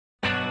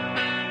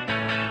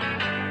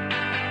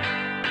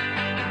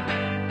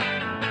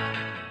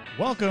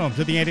Welcome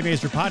to the Andy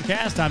Masur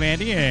Podcast. I'm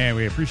Andy, and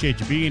we appreciate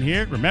you being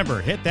here.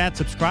 Remember, hit that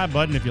subscribe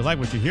button if you like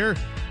what you hear,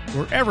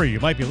 wherever you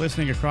might be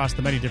listening across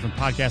the many different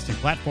podcasting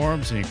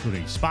platforms,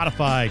 including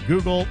Spotify,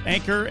 Google,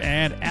 Anchor,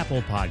 and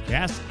Apple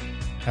Podcasts.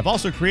 I've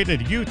also created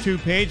a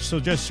YouTube page,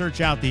 so just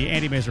search out the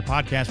Andy Masur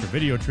Podcast for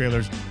video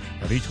trailers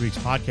of each week's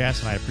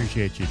podcast, and I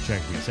appreciate you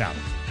checking us out.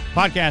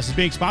 The podcast is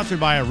being sponsored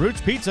by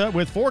Roots Pizza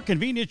with 4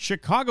 convenient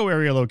Chicago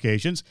area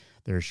locations.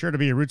 There's sure to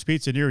be a Roots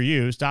Pizza near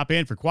you. Stop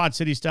in for Quad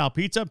City-style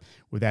pizza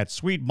with that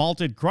sweet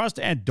malted crust,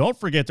 and don't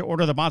forget to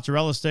order the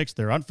mozzarella sticks.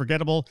 They're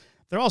unforgettable.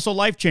 They're also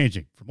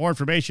life-changing. For more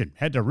information,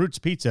 head to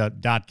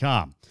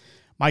rootspizza.com.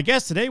 My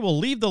guest today will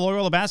leave the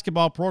Loyola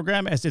basketball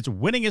program as its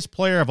winningest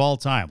player of all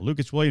time,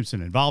 Lucas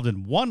Williamson, involved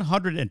in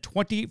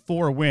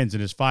 124 wins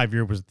in his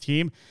 5-year with the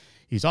team.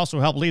 He's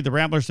also helped lead the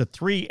Ramblers to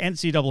 3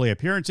 NCAA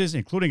appearances,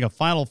 including a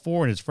Final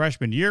Four in his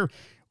freshman year.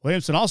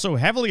 Williamson also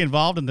heavily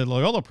involved in the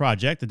Loyola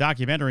Project, the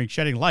documentary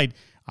shedding light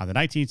on the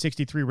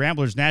 1963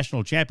 Ramblers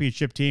national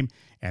championship team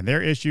and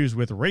their issues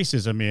with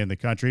racism in the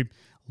country.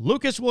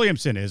 Lucas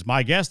Williamson is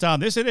my guest on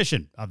this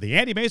edition of the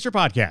Andy Masur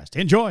Podcast.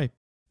 Enjoy.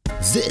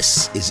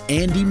 This is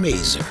Andy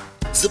Masur,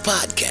 the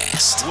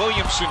podcast.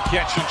 Williamson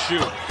catch and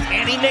shoot.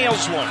 And he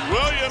nails one.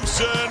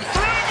 Williamson,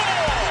 three-ball!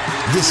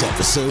 This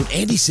episode,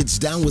 Andy sits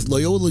down with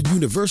Loyola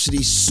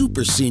University's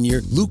super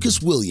senior,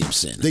 Lucas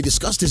Williamson. They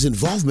discussed his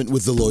involvement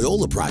with the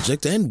Loyola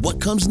Project and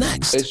what comes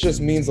next. It just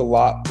means a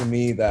lot to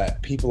me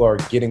that people are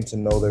getting to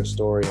know their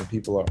story and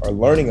people are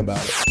learning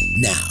about it.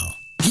 Now,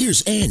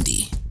 here's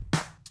Andy.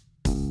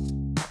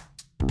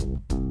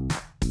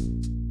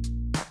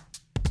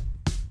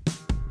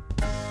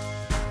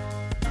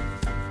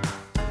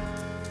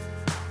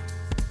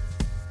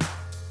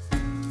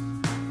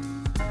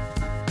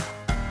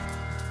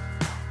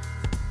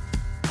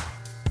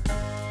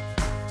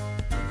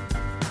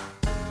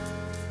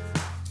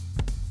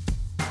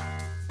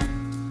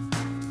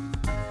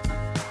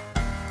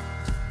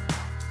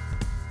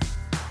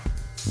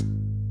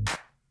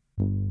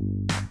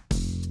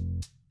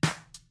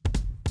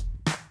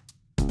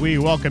 We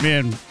welcome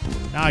in,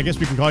 now I guess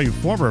we can call you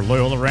former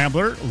Loyola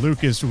Rambler,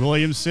 Lucas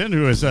Williamson,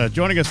 who is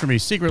joining us from a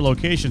secret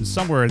location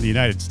somewhere in the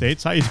United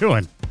States. How you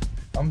doing?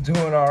 I'm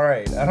doing all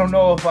right. I don't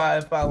know if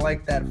I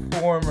like that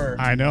former.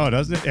 I know,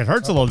 doesn't it? It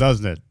hurts a little,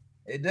 doesn't it?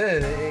 It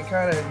did. It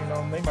kind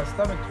of, made my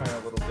stomach turn a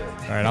little bit.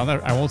 All right,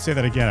 I won't say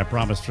that again. I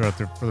promise for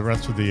the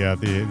rest of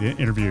the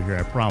interview here.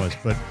 I promise.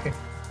 But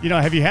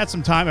have you had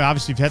some time?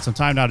 Obviously, you've had some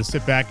time now to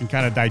sit back and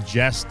kind of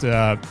digest,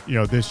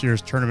 this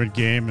year's tournament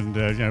game. And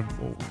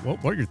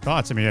what are your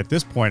thoughts? I mean, at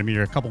this point,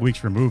 you're a couple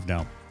weeks removed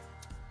now.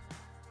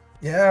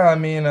 Yeah,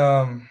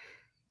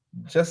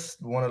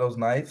 just one of those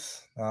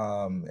nights,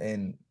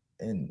 and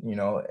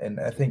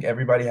I think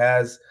everybody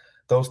has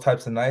those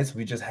types of nights.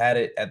 We just had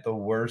it at the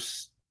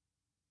worst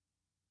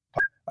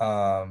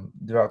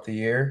throughout the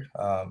year.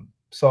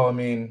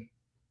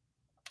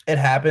 It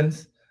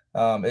happens.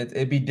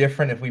 It'd be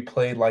different if we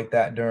played like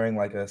that during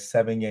like a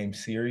 7-game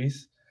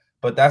series,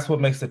 but that's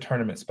what makes the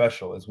tournament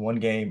special. It's one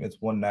game,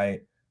 it's one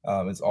night,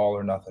 it's all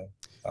or nothing.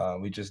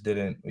 We just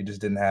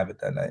didn't have it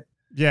that night.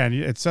 Yeah, and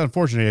it's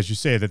unfortunate, as you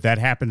say, that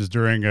happens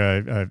during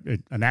a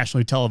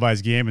nationally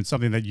televised game and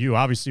something that you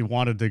obviously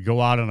wanted to go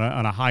out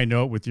on a high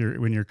note with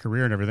your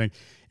career and everything.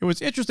 It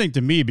was interesting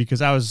to me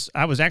because I was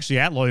actually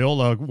at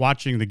Loyola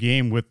watching the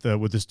game with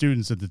the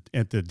students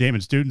at the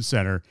Damon Student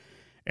Center.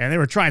 And they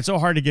were trying so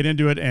hard to get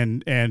into it,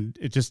 and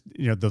it just,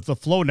 the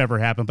flow never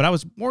happened. But I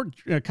was more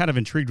kind of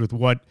intrigued with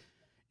what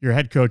your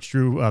head coach,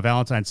 Drew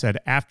Valentine, said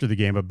after the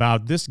game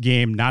about this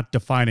game not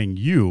defining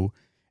you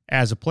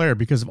as a player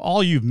because of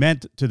all you've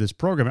meant to this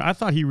program. I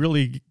thought he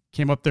really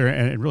came up there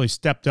and really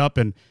stepped up,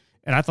 and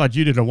I thought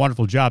you did a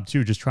wonderful job,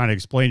 too, just trying to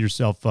explain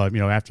yourself,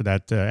 after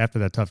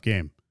that tough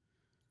game.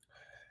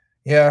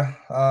 Yeah,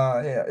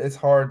 it's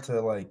hard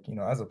to,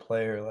 as a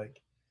player,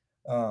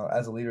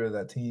 as a leader of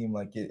that team,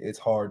 it's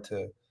hard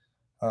to,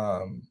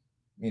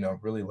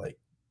 really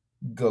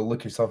go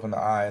look yourself in the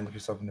eye and look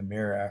yourself in the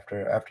mirror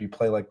after you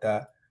play like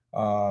that.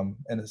 And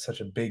it's such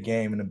a big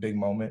game and a big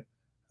moment.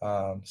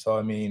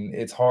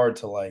 It's hard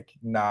to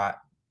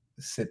not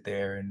sit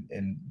there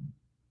and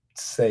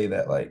say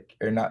that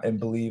or not and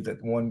believe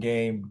that one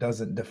game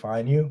doesn't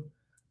define you.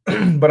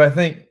 But I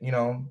think,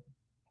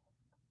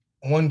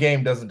 one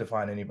game doesn't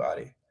define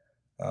anybody.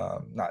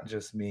 Not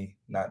just me,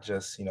 not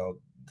just,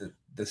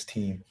 this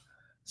team.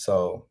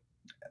 So,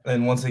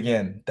 and once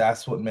again,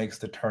 that's what makes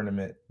the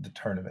tournament.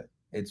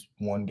 It's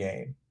one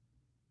game,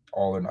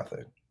 all or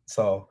nothing.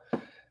 So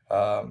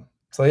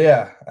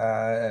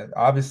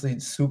obviously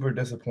super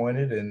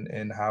disappointed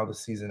in how the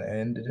season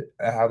ended.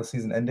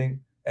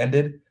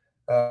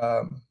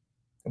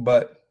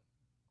 But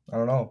I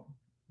don't know,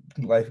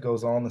 life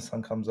goes on, the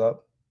sun comes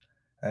up,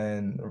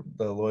 and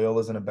the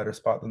Loyola's in a better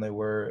spot than they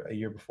were a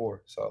year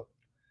before. So,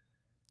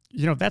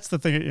 that's the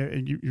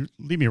thing. You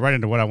lead me right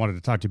into what I wanted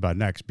to talk to you about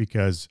next,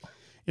 because,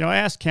 I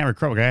asked Cameron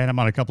Krutwig, I had him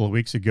on a couple of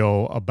weeks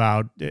ago,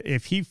 about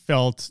if he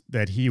felt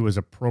that he was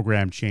a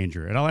program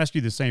changer. And I'll ask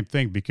you the same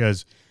thing,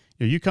 because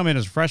you come in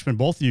as a freshman,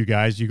 both of you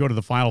guys, you go to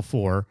the Final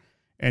Four,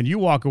 and you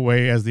walk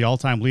away as the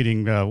all-time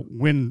leading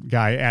win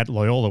guy at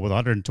Loyola with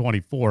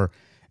 124.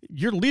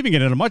 You're leaving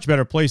it in a much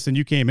better place than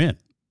you came in.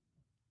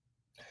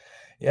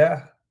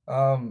 Yeah.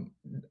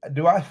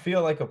 Do I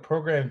feel like a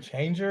program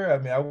changer? I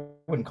mean, I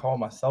wouldn't call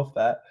myself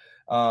that,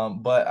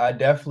 but I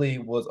definitely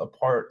was a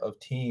part of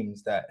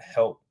teams that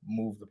helped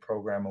move the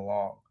program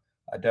along.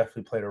 I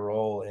definitely played a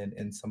role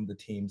in some of the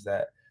teams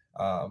that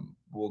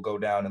will go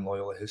down in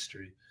Loyola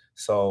history.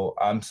 So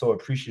I'm so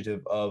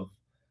appreciative of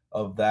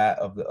that,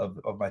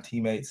 of my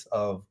teammates,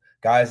 of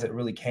guys that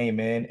really came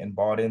in and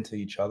bought into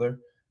each other.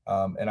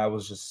 And I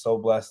was just so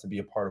blessed to be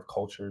a part of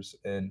cultures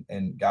and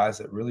guys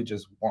that really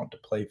just want to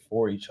play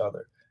for each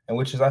other. And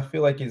which is, I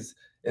feel like is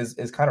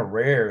kind of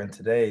rare in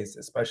today's,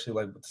 especially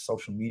like with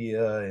social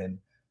media and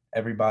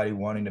everybody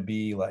wanting to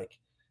be like,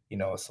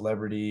 a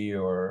celebrity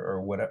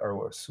or whatever,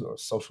 or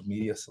social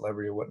media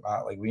celebrity or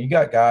whatnot. Like when you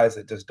got guys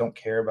that just don't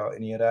care about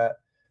any of that,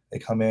 they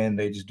come in,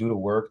 they just do the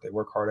work, they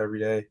work hard every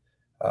day.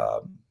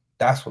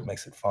 That's what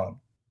makes it fun.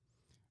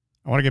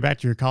 I want to get back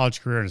to your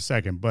college career in a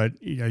second, but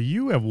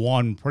you have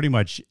won pretty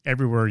much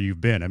everywhere you've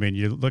been. I mean,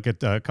 you look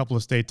at a couple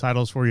of state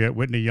titles for you at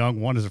Whitney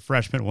Young, one as a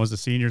freshman, one as a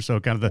senior, so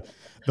kind of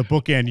the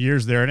bookend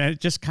years there. And it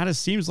just kind of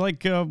seems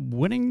like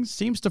winning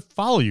seems to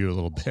follow you a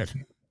little bit.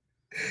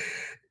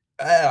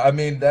 I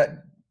mean,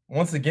 that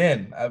once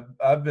again,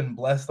 I've been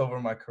blessed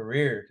over my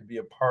career to be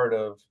a part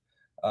of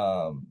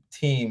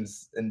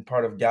teams and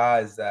part of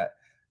guys that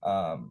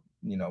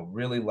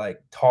really like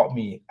taught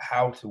me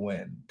how to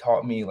win,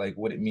 taught me like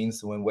what it means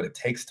to win, what it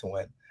takes to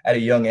win at a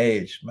young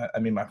age.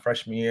 My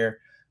freshman year,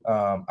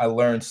 I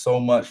learned so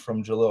much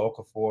from Jahlil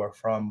Okafor,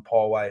 from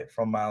Paul White,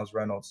 from Miles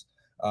Reynolds,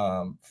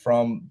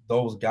 from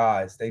those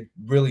guys. They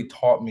really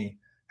taught me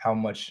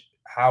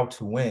how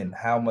to win,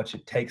 how much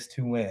it takes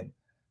to win,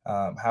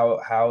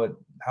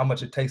 how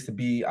much it takes to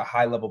be a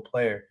high level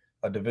player,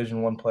 a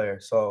Division I player.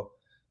 So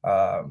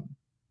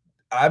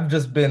I've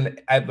just been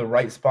at the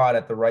right spot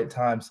at the right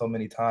time so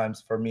many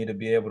times for me to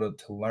be able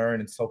to learn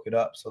and soak it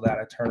up, so that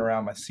I turn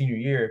around my senior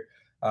year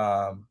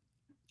and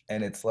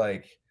it's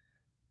like,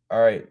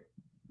 all right,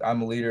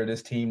 I'm a leader of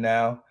this team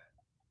now.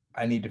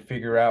 I need to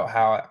figure out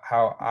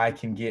how I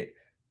can get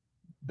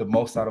the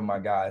most out of my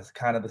guys,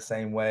 kind of the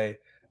same way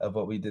of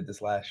what we did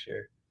this last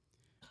year.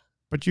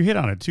 But you hit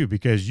on it too,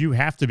 because you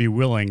have to be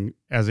willing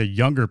as a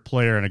younger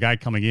player and a guy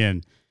coming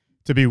in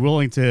to be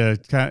willing to,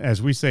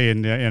 as we say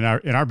in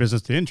our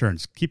business to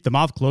interns, keep the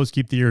mouth closed,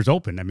 keep the ears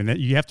open. I mean,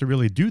 you have to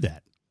really do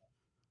that.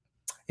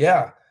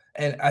 Yeah,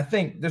 and I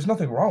think there's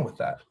nothing wrong with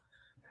that.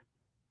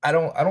 I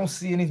don't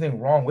see anything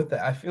wrong with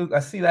that. I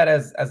see that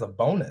as a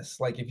bonus.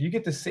 Like if you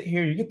get to sit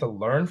here, you get to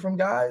learn from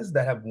guys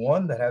that have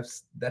won,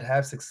 that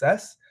have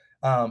success.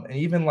 And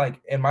even like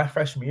in my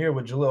freshman year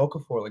with Jahlil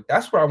Okafor, like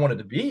that's where I wanted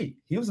to be.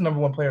 He was the number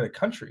one player in the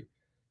country.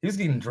 He was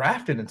getting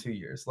drafted in 2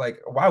 years. Like,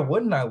 why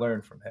wouldn't I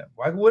learn from him?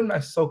 Why wouldn't I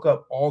soak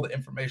up all the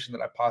information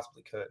that I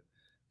possibly could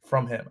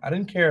from him? I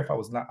didn't care if I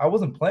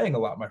wasn't playing a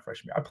lot my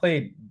freshman year. I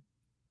played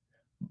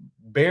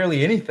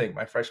barely anything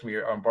my freshman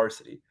year on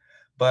varsity,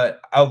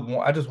 but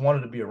I just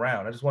wanted to be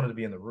around. I just wanted to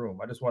be in the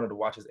room. I just wanted to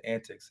watch his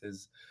antics,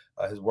 his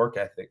work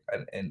ethic,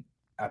 and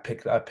I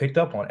picked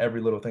up on every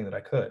little thing that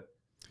I could.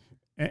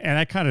 And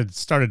that kind of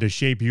started to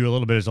shape you a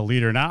little bit as a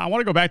leader. Now, I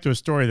want to go back to a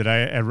story that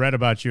I read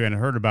about you and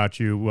heard about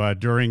you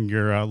during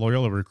your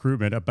Loyola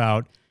recruitment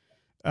about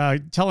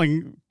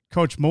telling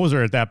Coach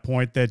Moser at that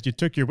point that you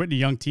took your Whitney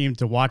Young team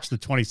to watch the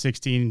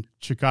 2016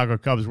 Chicago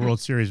Cubs World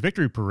Series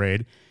victory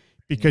parade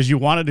because you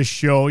wanted to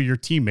show your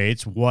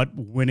teammates what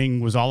winning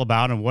was all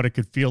about and what it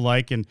could feel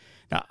like. And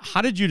now,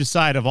 how did you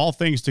decide, of all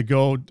things, to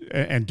go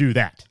and do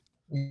that?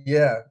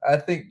 Yeah, I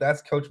think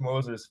that's Coach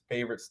Moser's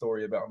favorite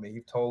story about me.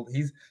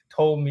 He's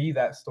told me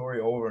that story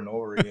over and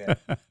over again.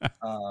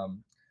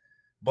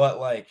 But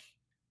like,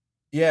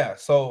 yeah,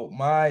 so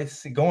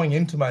going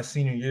into my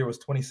senior year was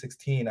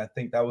 2016. I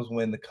think that was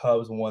when the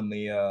Cubs won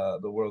the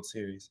World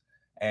Series.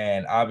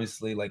 And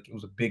obviously, like, it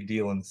was a big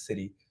deal in the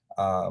city.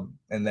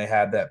 And they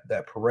had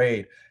that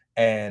parade.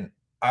 And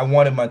I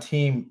wanted my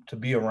team to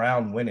be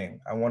around winning.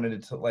 I wanted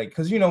it to, like,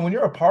 because when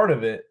you're a part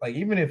of it, like,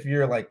 even if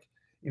you're like,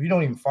 if you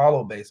don't even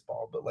follow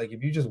baseball, but like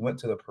if you just went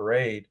to the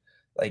parade,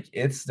 like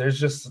there's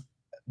just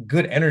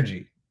good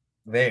energy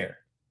there.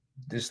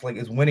 Just like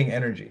it's winning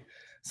energy.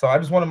 So I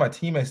just wanted my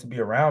teammates to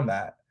be around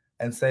that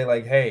and say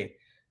like, hey,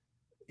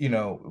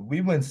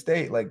 we win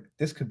state, like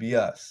this could be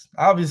us.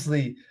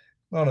 Obviously,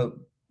 we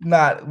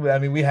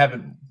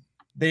haven't,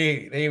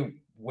 they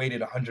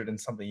waited 100 and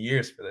something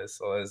years for this,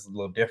 so it's a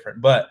little different.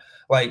 But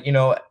like,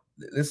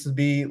 this would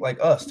be like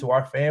us, to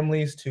our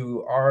families,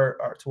 to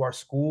our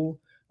school,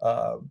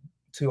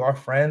 to our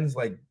friends,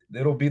 like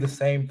it'll be the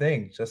same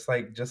thing, just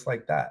like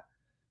that.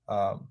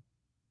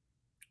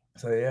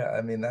 So yeah,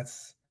 I mean,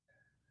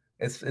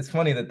 it's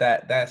funny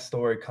that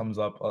story comes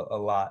up a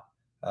lot,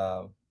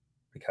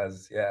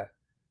 because yeah,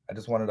 I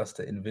just wanted us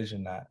to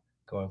envision that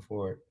going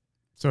forward.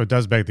 So it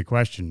does beg the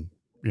question,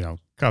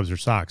 Cubs or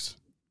Sox?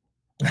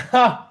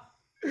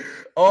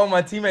 Oh,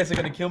 my teammates are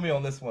gonna kill me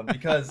on this one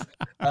because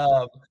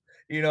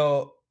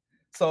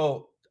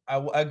so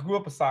I grew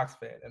up a Sox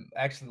fan, and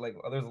actually, like,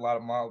 there's a lot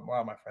of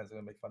my friends are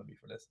gonna make fun of me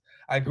for this.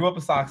 I grew up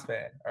a Sox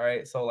fan. All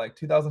right, so like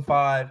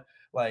 2005,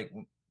 like,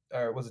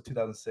 or was it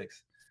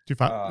 2006?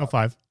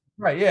 05.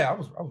 Right, yeah, I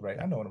was right.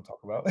 I know what I'm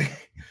talking about.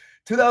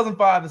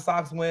 2005, the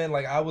Sox win.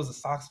 Like, I was a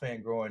Sox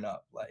fan growing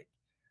up.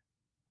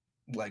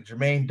 Like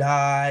Jermaine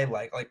Dye,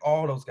 like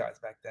all those guys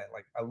back then.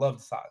 Like, I loved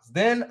the Sox.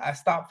 Then I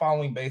stopped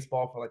following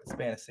baseball for like the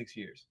span of 6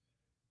 years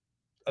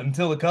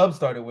until the Cubs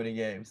started winning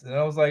games, and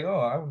I was like, oh,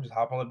 I would just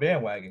hop on the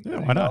bandwagon. Yeah,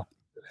 why not?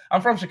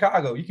 I'm from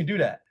Chicago. You can do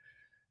that.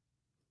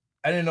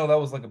 I didn't know that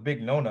was like a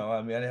big no-no.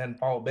 I mean, I hadn't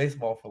followed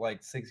baseball for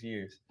like 6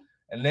 years.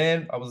 And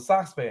then I was a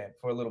Sox fan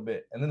for a little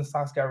bit. And then the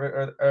Sox got rid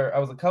or I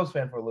was a Cubs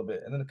fan for a little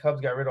bit. And then the Cubs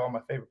got rid of all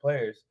my favorite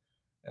players.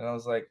 And I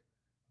was like,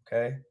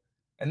 okay.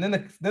 And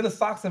then the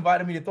Sox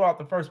invited me to throw out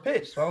the first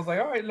pitch. So I was like,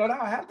 all right, no, now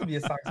I have to be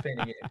a Sox fan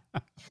again.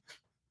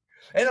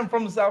 And I'm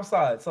from the South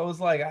Side. So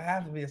it's like, I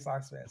have to be a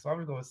Sox fan. So I'm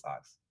going to go with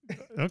Sox.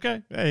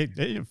 Okay.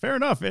 Hey, fair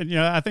enough. And,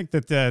 I think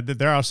that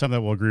there are some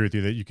that will agree with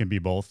you that you can be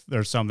both.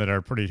 There's some that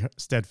are pretty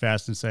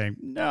steadfast in saying,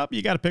 nope,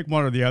 you got to pick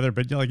one or the other.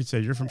 But like you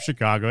said, you're from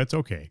Chicago. It's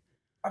okay.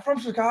 I'm from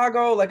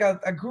Chicago. Like,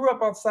 I grew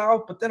up out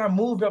south, but then I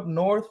moved up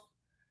north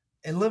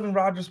and live in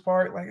Rogers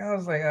Park. Like, I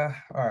was like,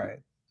 all right.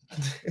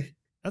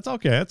 That's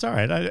okay. That's all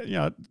right. I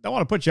don't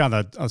want to put you on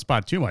the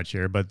spot too much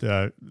here, but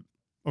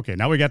okay,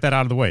 now we got that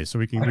out of the way, so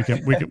we can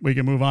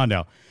move on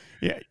now.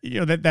 Yeah,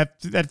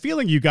 that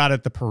feeling you got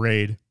at the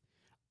parade.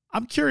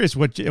 I'm curious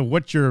what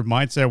your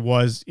mindset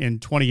was in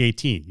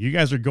 2018. You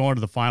guys are going to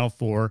the Final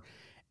Four,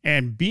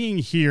 and being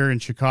here in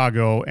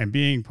Chicago and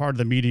being part of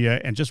the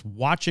media and just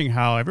watching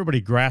how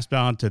everybody grasped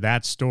onto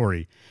that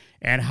story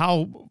and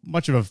how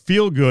much of a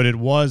feel good it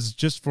was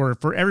just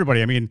for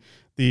everybody. I mean,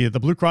 the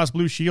Blue Cross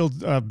Blue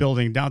Shield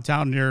building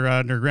downtown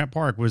near Grant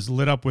Park was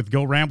lit up with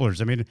Go Ramblers.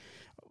 I mean,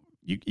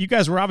 you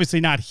guys were obviously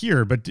not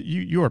here, but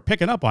you were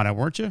picking up on it,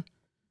 weren't you?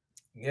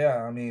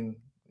 Yeah, I mean,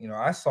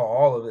 I saw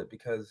all of it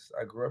because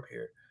I grew up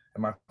here.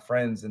 And my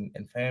friends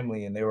and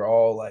family, and they were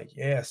all like,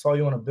 yeah, I saw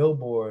you on a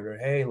billboard, or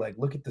hey, like,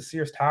 look at the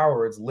Sears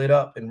Tower, it's lit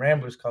up in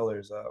Ramblers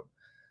colors.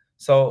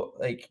 So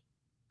like,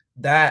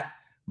 that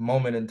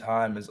moment in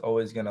time is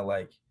always gonna,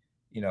 like,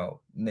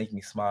 make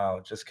me smile,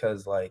 just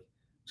because, like,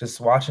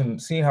 just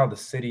seeing how the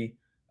city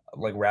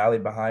like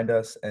rallied behind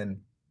us. And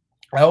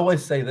I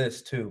always say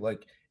this too,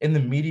 like, in the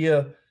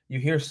media, you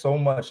hear so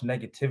much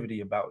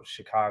negativity about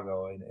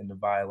Chicago and the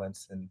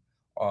violence and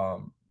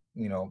all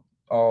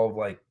of,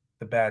 like,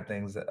 the bad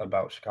things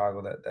about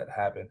Chicago that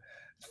happen.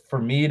 For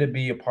me to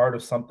be a part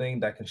of something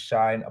that can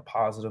shine a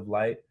positive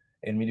light,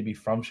 and me to be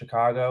from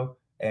Chicago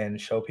and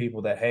show people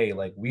that, hey,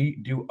 like, we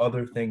do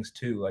other things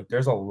too. Like,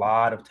 there's a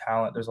lot of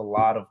talent. There's a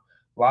lot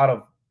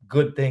of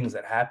good things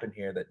that happen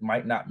here that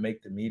might not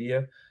make the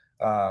media.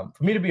 For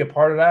me to be a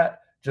part of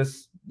that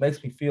just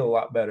makes me feel a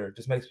lot better.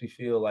 Just makes me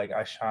feel like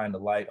I shined a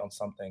light on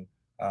something,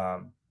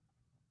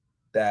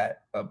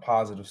 that a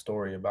positive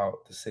story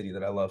about the city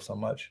that I love so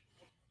much.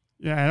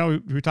 Yeah, I know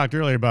we talked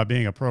earlier about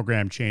being a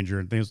program changer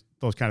and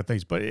those kind of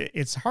things, but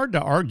it's hard to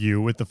argue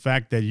with the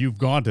fact that you've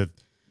gone to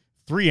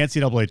 3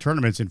 NCAA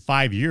tournaments in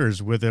 5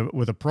 years with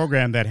a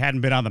program that hadn't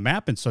been on the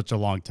map in such a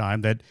long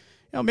time. That,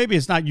 maybe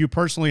it's not you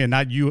personally and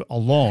not you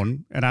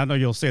alone, and I know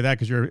you'll say that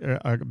because you're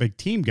a big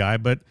team guy,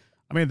 but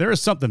I mean, there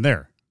is something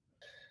there.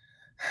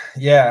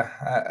 Yeah,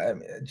 I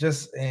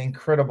just an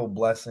incredible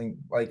blessing.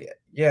 Like,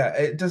 yeah,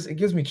 it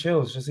gives me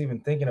chills just even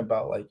thinking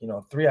about, like,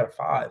 3 out of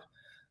 5.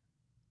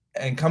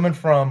 And coming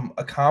from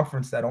a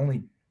conference that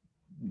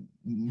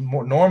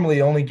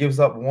normally only gives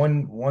up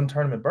one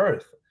tournament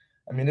berth.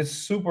 I mean, it's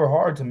super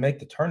hard to make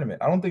the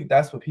tournament. I don't think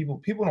that's what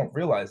people don't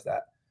realize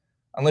that,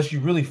 unless you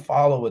really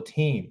follow a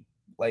team,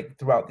 like,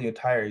 throughout the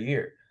entire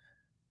year.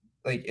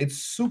 Like, it's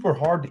super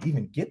hard to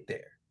even get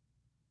there.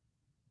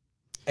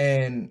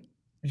 And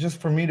just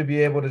for me to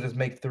be able to just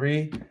make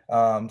 3,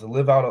 to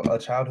live out a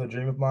childhood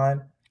dream of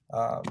mine,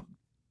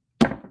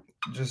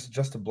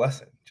 just a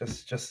blessing.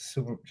 Just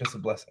a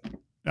blessing.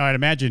 Now, I'd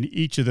imagine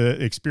each of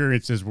the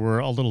experiences were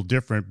a little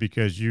different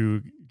because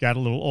you got a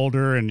little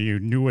older and you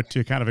knew what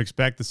to kind of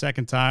expect the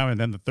second time, and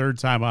then the third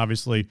time,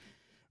 obviously.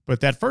 But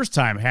that first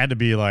time had to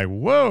be like,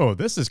 whoa,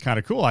 this is kind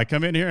of cool. I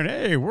come in here and,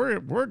 hey, we're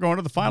going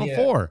to the Final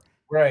Four.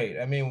 Right.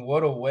 I mean,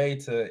 what a way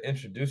to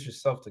introduce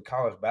yourself to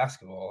college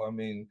basketball. I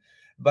mean,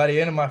 by the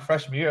end of my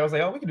freshman year, I was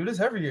like, oh, we can do this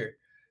every year.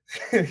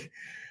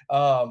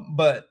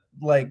 But,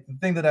 like, the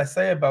thing that I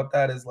say about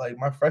that is, like,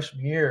 my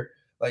freshman year,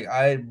 like,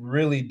 I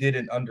really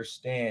didn't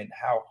understand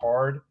how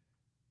hard,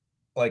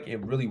 like,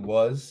 it really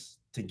was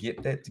to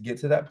get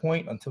to that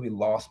point until we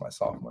lost my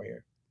sophomore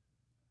year.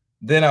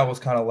 Then I was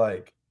kind of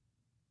like,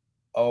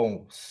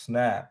 oh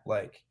snap!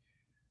 Like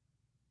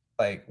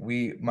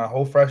my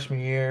whole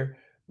freshman year,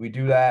 we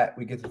do that,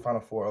 we get to the Final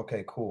Four.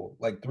 Okay, cool.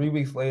 Like, 3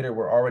 weeks later,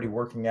 we're already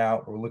working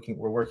out. We're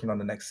working on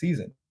the next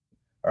season.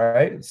 All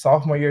right.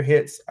 Sophomore year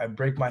hits. I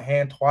break my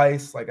hand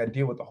twice. Like, I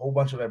deal with a whole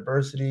bunch of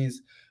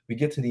adversities. We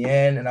get to the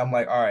end, and I'm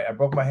like, all right, I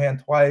broke my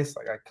hand twice.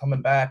 Like, I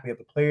coming back. We have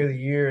the Player of the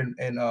Year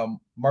and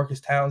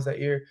Marcus Towns that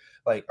year.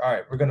 Like, all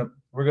right, we're gonna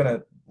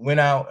win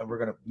out, and we're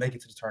gonna make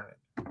it to the tournament.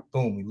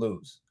 Boom, we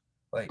lose.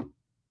 Like,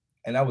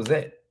 and that was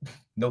it.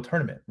 No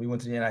tournament. We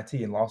went to the NIT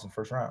and lost in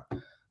first round.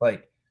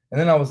 Like, and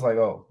then I was like,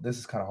 oh, this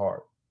is kind of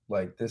hard.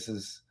 Like, this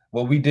is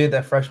what we did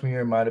that freshman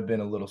year might have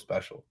been a little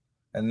special.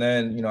 And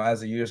then, you know,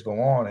 as the years go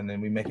on, and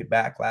then we make it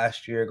back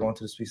last year, going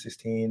to the Sweet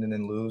 16 and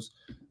then lose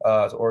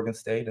to Oregon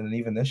State. And then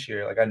even this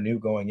year, like I knew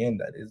going in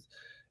that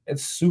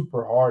it's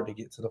super hard to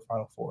get to the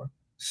Final Four.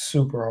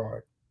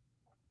 Super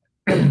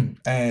hard.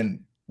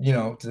 And, you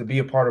know, to be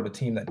a part of a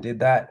team that did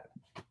that,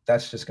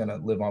 that's just going to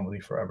live on with me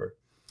forever.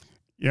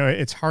 You know,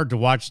 it's hard to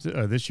watch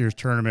this year's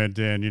tournament,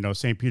 and, you know,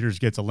 St. Peter's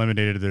gets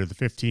eliminated. They're the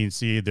 15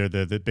 seed. They're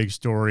the big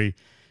story.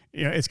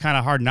 You know, it's kind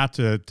of hard not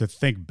to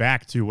think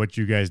back to what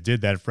you guys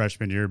did that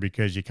freshman year,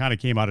 because you kind of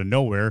came out of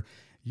nowhere.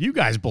 You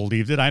guys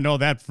believed it. I know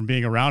that from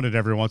being around it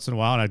every once in a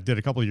while, and I did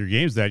a couple of your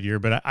games that year,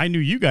 but I knew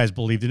you guys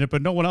believed in it,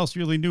 but no one else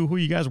really knew who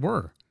you guys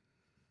were.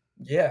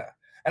 Yeah.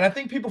 And I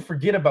think people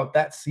forget about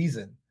that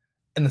season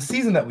and the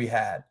season that we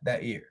had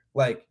that year.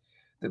 Like,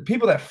 the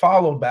people that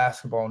followed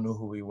basketball knew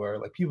who we were,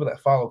 like people that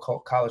follow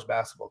college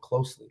basketball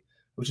closely,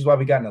 which is why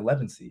we got an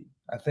 11 seed.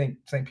 I think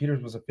St.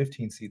 Peter's was a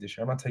 15 seed this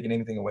year. I'm not taking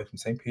anything away from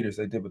St. Peter's.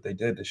 They did what they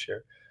did this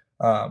year.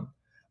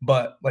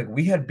 But like,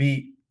 we had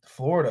beat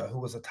Florida, who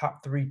was a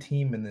top 3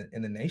 team in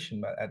the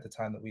nation at the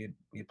time that we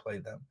had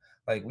played them.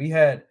 Like, we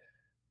had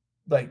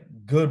like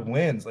good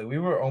wins. Like, we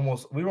were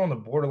on the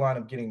borderline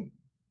of getting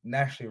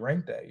nationally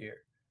ranked that year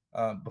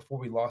before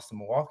we lost to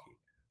Milwaukee.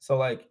 So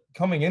like,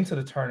 coming into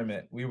the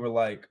tournament, we were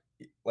like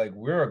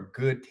we're a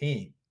good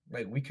team.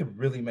 Like, we could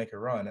really make a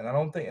run. And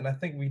I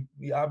think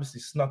we obviously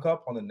snuck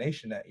up on the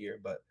nation that year,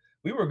 but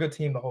we were a good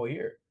team the whole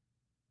year.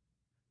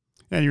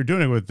 And you're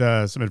doing it with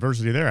some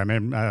adversity there. I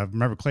mean, I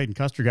remember Clayton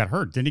Custer got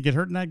hurt. Didn't he get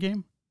hurt in that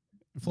game?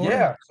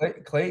 Yeah,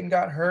 Clayton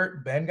got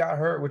hurt. Ben got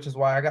hurt, which is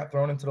why I got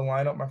thrown into the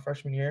lineup my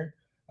freshman year.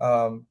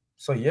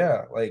 So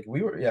yeah, like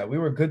we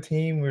were a good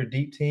team. We were a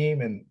deep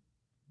team, and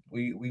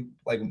we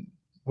like,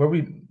 were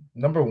we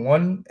number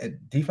 1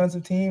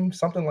 defensive team,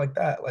 something like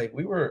that. Like,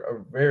 we were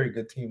a very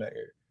good team that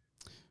year.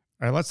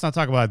 All right, let's not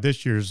talk about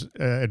this year's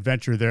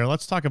adventure there.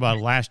 Let's talk about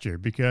last year,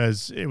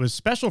 because it was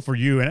special for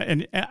you.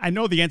 And I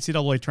know the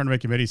NCAA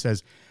tournament committee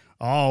says,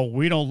 oh,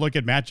 we don't look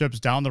at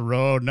matchups down the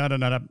road. No.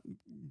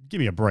 Give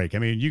me a break. I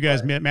mean, you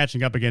guys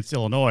matching up against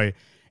Illinois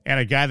and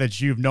a guy that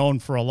you've known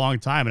for a long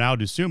time, and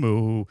Audou Dosunmu,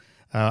 who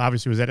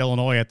obviously was at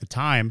Illinois at the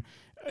time.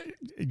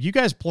 You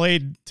guys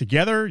played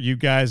together. You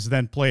guys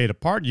then played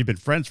apart. You've been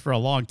friends for a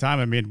long time.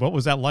 I mean, what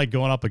was that like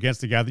going up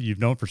against a guy that you've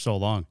known for so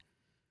long?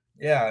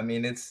 Yeah, I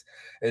mean, it's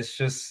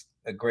just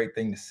a great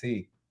thing to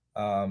see.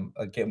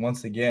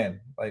 Once again,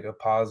 like a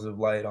positive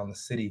light on the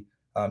city.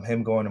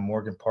 Him going to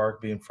Morgan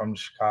Park, being from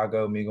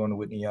Chicago, me going to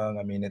Whitney Young.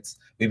 I mean,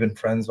 we've been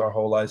friends our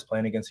whole lives,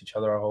 playing against each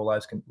other our whole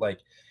lives. Like,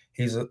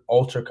 he's an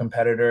ultra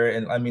competitor,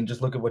 and I mean,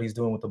 just look at what he's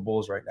doing with the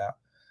Bulls right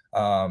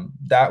now.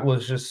 That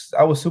was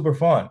super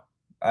fun.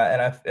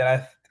 And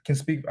I can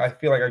speak. I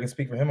feel like I can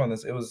speak for him on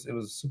this. It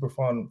was super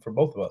fun for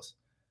both of us.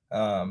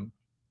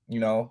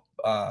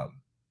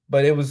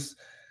 But it was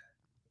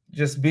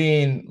just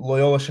being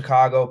Loyola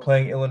Chicago,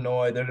 playing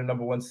Illinois. They're the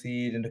number 1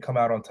 seed, and to come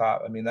out on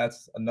top. I mean,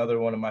 that's another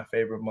one of my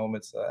favorite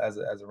moments as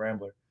a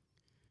Rambler.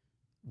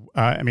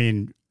 I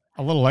mean,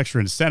 a little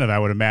extra incentive, I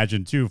would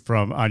imagine, too,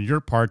 on your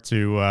part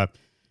to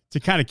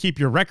kind of keep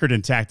your record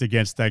intact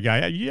against that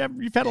guy.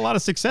 You've had a lot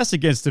of success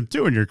against him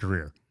too in your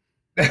career.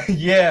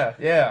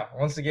 Yeah.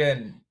 Once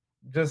again,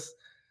 just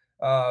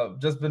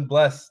been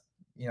blessed,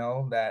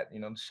 that,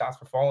 the shots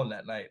were falling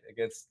that night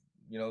against,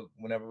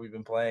 whenever we've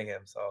been playing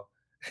him. So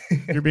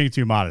you're being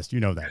too modest. You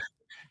know that.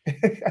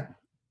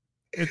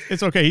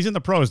 It's okay. He's in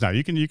the pros now.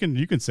 You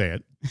can say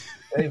it.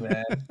 Hey,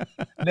 man.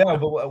 No,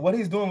 but what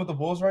he's doing with the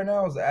Bulls right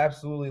now is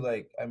absolutely,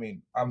 like, I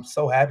mean, I'm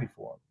so happy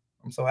for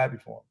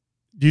him.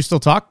 Do you still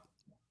talk?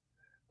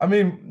 I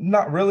mean,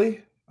 not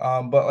really.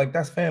 But like,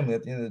 that's family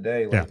at the end of the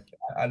day. Like, yeah.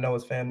 I know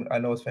his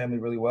family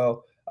really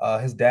well.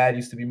 His dad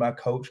used to be my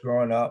coach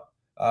growing up.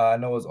 I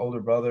know his older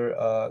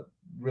brother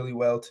really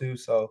well too.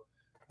 So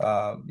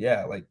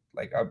yeah, like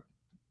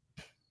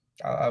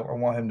I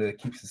want him to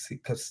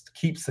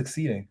keep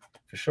succeeding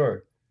for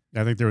sure.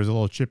 I think there was a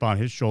little chip on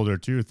his shoulder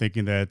too,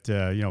 thinking that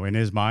in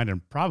his mind,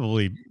 and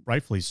probably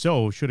rightfully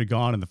so, should have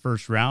gone in the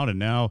first round, and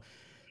now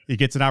he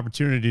gets an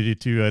opportunity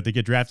to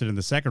get drafted in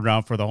the second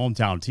round for the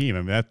hometown team.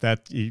 I mean,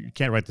 that you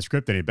can't write the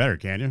script any better,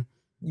 can you?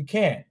 You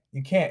can't.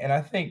 And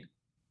I think,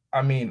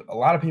 I mean, a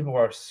lot of people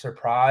are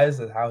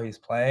surprised at how he's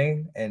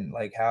playing, and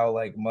like how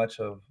much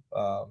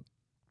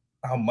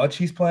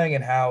he's playing,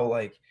 and how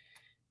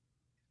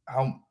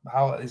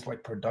his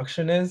like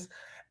production is.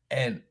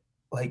 And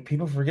like,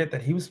 people forget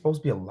that he was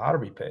supposed to be a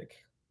lottery pick.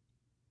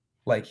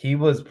 Like, he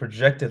was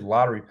projected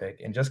lottery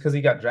pick, and just because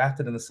he got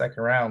drafted in the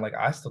second round, like,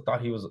 I still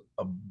thought he was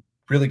a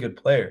really good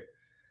player.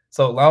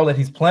 So now that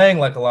he's playing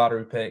like a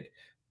lottery pick,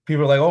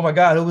 people are like, oh my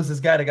God, who was this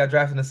guy that got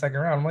drafted in the second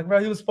round? I'm like, bro,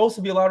 he was supposed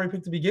to be a lottery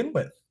pick to begin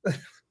with.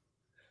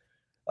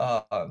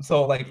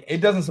 So like, it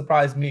doesn't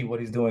surprise me what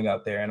he's doing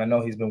out there. And I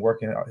know he's been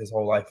working his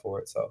whole life for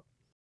it. So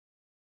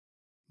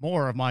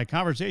more of my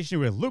conversation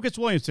with Lucas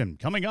Williamson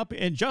coming up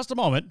in just a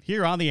moment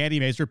here on the Andy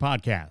Masur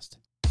Podcast.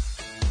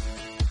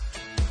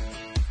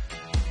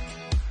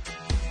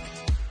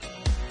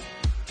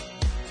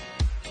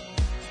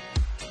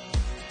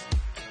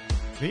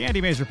 The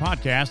Andy Mazer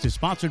Podcast is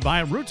sponsored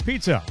by Roots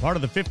Pizza, part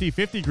of the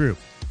 50/50 Group,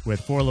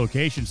 with 4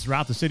 locations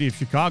throughout the city of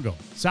Chicago: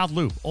 South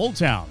Loop, Old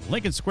Town,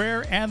 Lincoln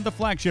Square, and the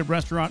flagship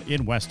restaurant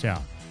in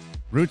Westtown.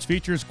 Roots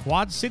features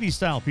Quad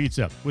City-style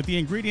pizza with the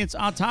ingredients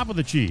on top of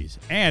the cheese,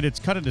 and it's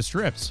cut into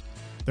strips.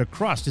 The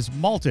crust is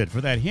malted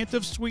for that hint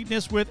of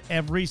sweetness with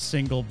every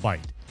single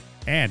bite.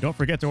 And don't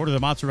forget to order the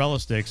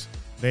mozzarella sticks.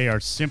 They are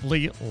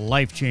simply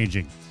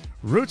life-changing.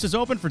 Roots is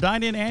open for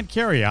dine-in and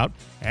carry-out,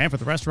 and for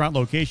the restaurant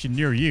location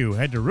near you,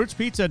 head to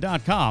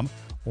rootspizza.com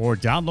or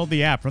download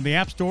the app from the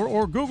App Store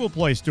or Google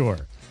Play Store.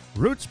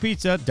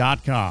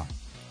 rootspizza.com.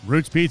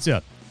 Roots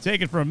Pizza.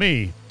 Take it from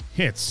me,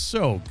 it's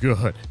so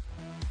good.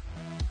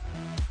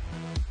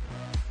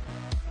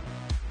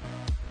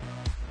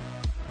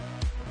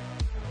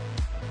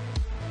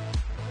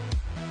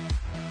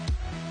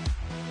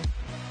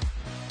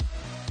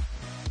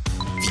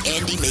 The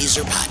Andy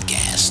Mazer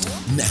Podcast.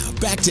 Now,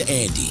 back to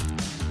Andy.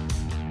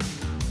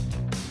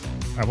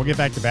 All right, we'll get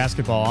back to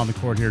basketball on the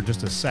court here in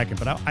just a second,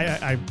 but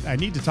I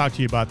need to talk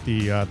to you about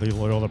the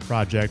Loyola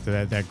project,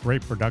 that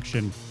great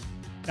production.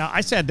 Now,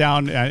 I sat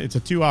down, it's a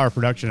 2-hour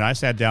production. I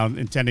sat down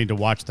intending to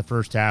watch the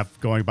first half,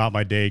 going about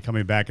my day,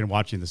 coming back and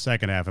watching the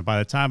second half. And by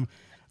the time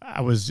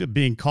I was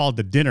being called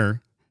to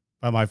dinner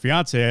by my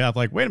fiance, I'm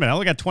like, wait a minute, I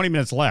only got 20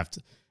 minutes left.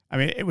 I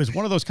mean, it was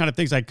one of those kind of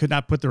things I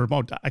couldn't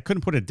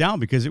put it down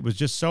because it was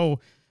just so,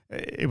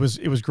 it was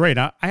great.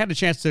 I had a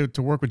chance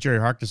to work with Jerry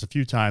Harkness a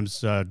few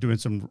times doing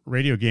some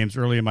radio games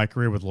early in my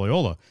career with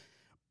Loyola.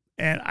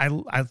 And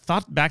I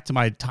thought back to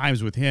my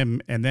times with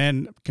him and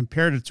then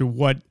compared it to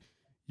what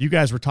you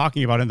guys were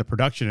talking about in the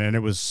production, and it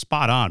was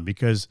spot on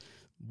because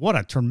what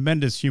a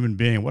tremendous human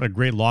being, what a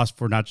great loss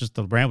for not just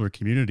the Rambler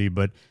community,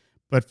 but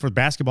for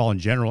basketball in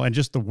general and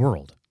just the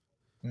world.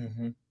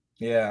 Mm-hmm.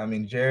 Yeah, I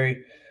mean,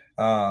 Jerry,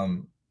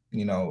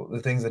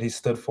 the things that he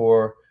stood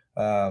for,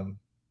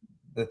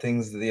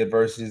 the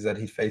adversities that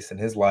he faced in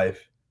his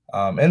life,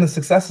 and the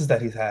successes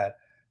that he's had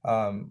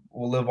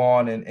will live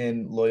on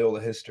in Loyola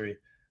history.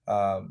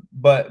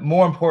 But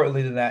more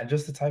importantly than that,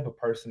 just the type of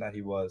person that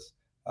he was.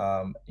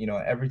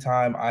 Every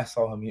time I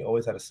saw him, he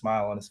always had a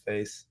smile on his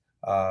face.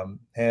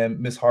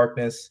 Miss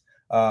Harkness,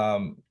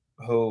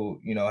 who,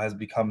 has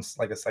become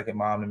like a second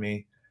mom to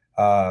me.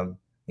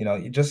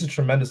 Just a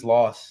tremendous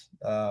loss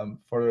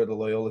for the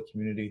Loyola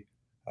community,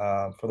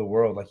 for the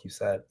world, like you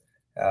said.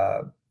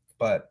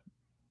 But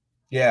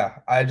yeah,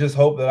 I just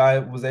hope that I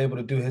was able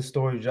to do his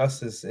story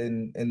justice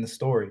in the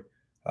story,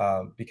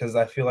 because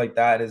I feel like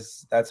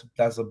that's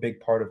a big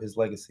part of his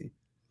legacy.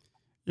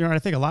 I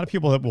think a lot of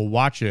people that will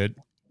watch it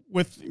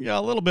with a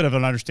little bit of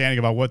an understanding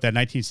about what that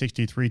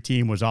 1963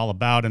 team was all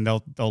about, and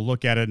they'll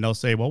look at it and they'll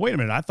say, well, wait a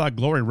minute, I thought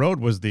Glory Road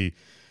was the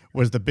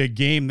big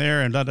game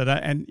there, and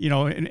and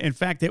in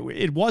fact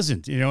it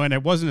wasn't, and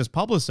it wasn't as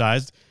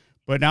publicized.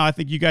 But now I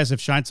think you guys have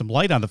shined some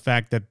light on the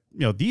fact that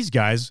these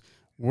guys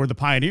were the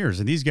pioneers,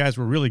 and these guys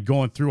were really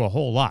going through a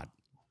whole lot.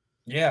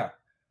 Yeah,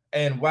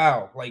 and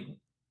wow, like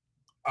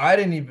I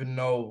didn't even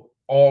know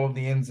all of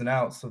the ins and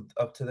outs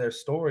up to their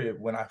story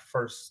when I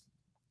first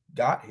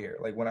got here.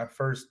 Like when I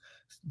first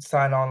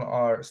signed on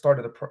or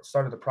started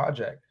the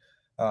project,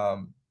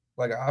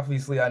 like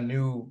obviously I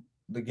knew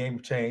the game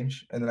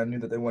change, and then I knew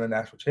that they won a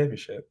national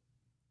championship.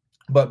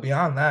 But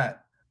beyond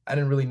that, I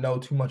didn't really know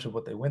too much of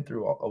what they went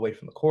through away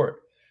from the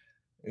court.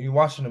 You're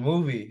watching a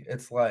movie,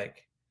 it's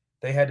like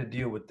they had to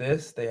deal with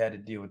this, they had to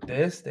deal with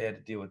this, they had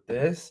to deal with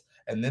this,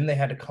 and then they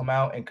had to come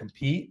out and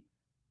compete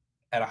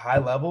at a high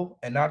level,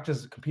 and not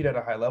just compete at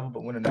a high level,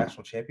 but win a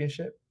national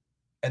championship,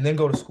 and then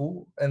go to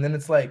school. And then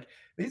it's like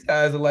these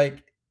guys are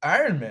like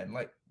Iron Men,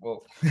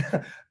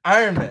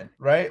 Iron Men,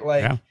 right?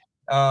 Like, yeah.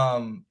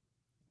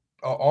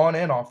 On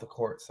and off the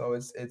court. So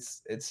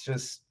it's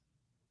just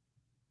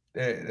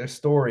their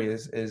story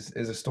is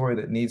a story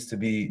that needs to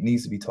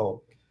be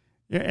told.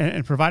 Yeah,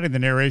 and providing the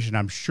narration,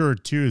 I'm sure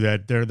too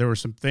that there were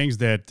some things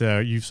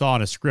that you saw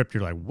in a script.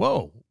 You're like,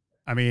 whoa.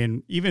 I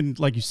mean, even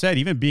like you said,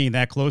 even being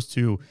that close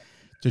to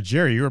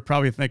Jerry, you were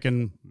probably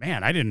thinking,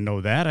 man, I didn't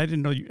know that. I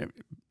didn't know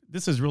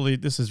this is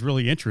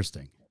really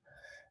interesting.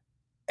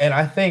 And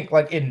I think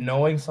like in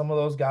knowing some of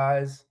those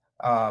guys,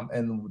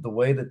 and the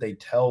way that they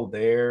tell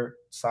their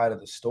side of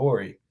the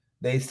story,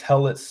 they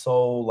tell it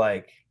so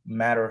like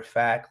matter of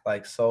fact,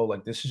 like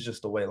this is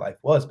just the way life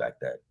was back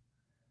then.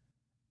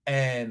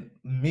 And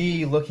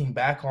me looking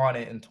back on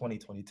it in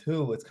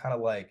 2022, it's kind of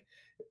like,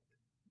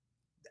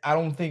 I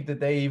don't think that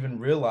they even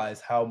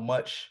realize how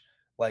much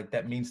like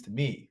that means to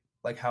me,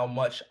 like how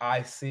much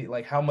I see,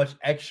 like how much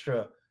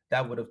extra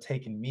that would have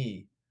taken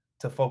me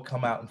to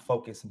come out and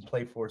focus and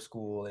play for a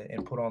school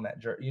and put on that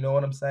jersey. You know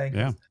what I'm saying?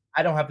 Yeah.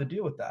 I don't have to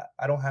deal with that.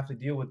 I don't have to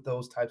deal with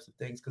those types of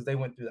things because they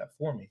went through that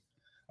for me.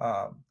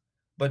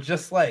 But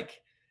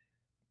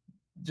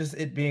just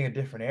it being a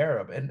different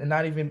era, and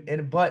not even.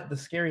 But the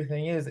scary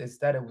thing is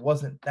that it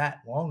wasn't that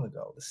long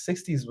ago. The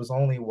 60s was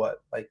only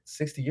like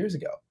 60 years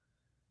ago.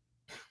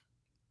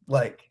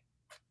 Like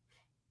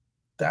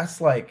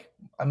that's like,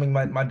 I mean,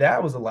 my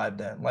dad was alive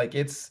then. Like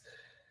it's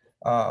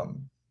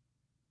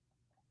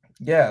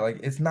Yeah, like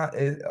it's not.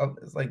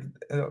 It's like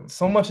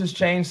so much has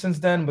changed since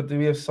then, but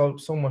we have so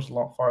much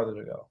farther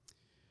to go.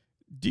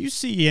 Do you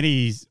see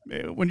any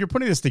when you're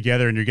putting this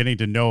together and you're getting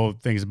to know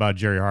things about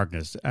Jerry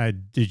Harkness?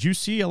 Did you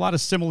see a lot of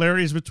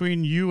similarities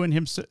between you and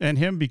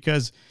him?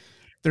 Because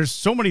there's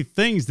so many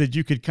things that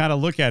you could kind of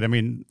look at. I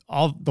mean,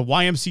 all the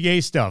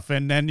YMCA stuff,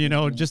 and then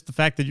just the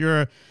fact that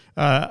you're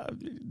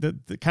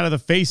the kind of the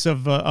face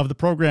of the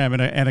program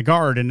and a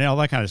guard and all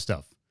that kind of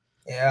stuff.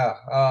 Yeah,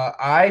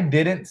 I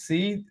didn't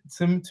see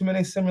too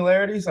many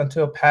similarities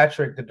until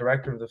Patrick, the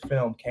director of the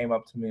film, came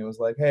up to me and was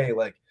like, "Hey,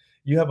 like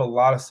you have a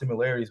lot of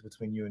similarities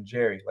between you and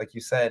Jerry. Like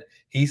you said,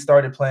 he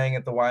started playing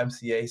at the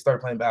YMCA. He started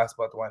playing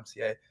basketball at the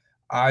YMCA.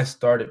 I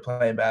started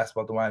playing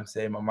basketball at the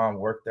YMCA. My mom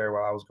worked there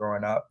while I was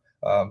growing up,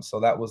 so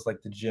that was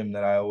like the gym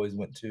that I always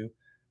went to.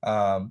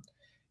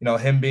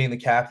 Him being the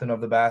captain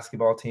of the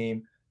basketball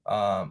team,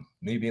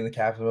 me being the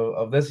captain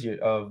of this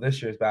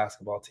year's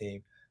basketball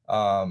team."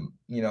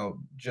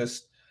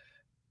 Just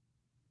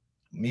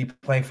me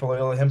playing for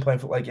Loyola, him playing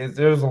for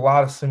there's a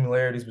lot of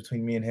similarities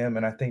between me and him,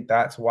 and I think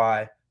that's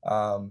why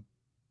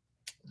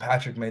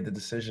Patrick made the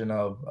decision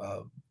of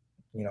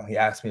he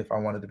asked me if I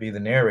wanted to be the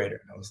narrator,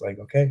 and I was like,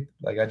 okay,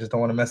 like I just don't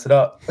want to mess it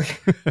up.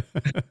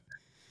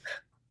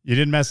 You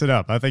didn't mess it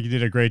up. I think you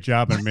did a great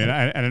job. I mean,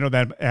 I know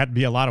that had to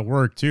be a lot of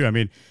work too. I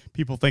mean,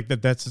 people think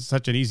that that's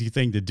such an easy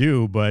thing to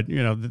do, but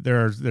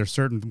there's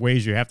certain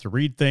ways you have to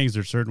read things.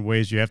 There's certain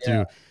ways you have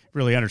to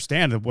really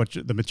understand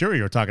the material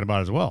you're talking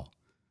about as well.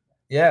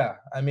 Yeah,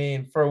 I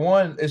mean, for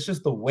one, it's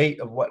just the weight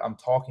of what I'm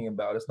talking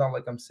about. It's not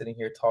like I'm sitting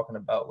here talking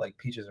about like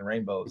peaches and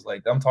rainbows.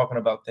 Like I'm talking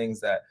about things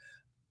that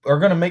are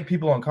going to make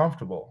people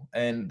uncomfortable,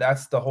 and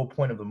that's the whole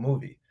point of the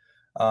movie.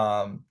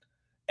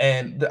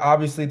 And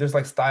obviously, there's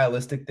like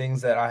stylistic things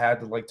that I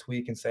had to like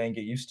tweak and say and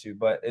get used to,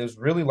 but it was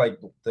really like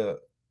the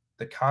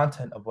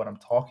content of what I'm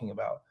talking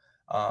about.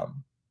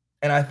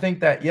 And I think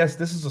that yes,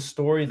 this is a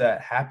story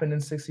that happened in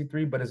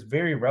 '63, but it's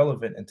very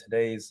relevant in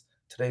today's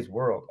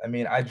world. I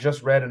mean, I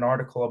just read an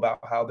article about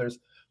how there's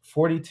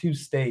 42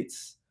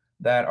 states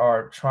that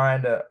are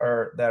trying to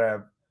or that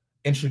have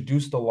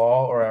introduced a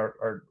law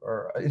or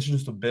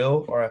introduced a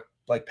bill or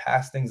like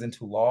passed things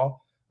into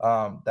law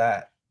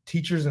that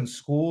teachers in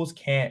schools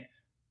can't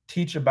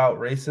teach about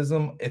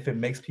racism if it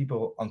makes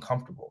people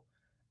uncomfortable.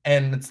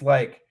 And it's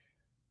like,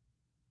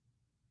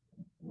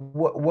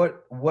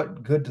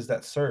 what good does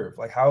that serve?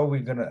 Like, how are we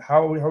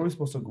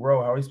supposed to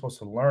grow? How are we supposed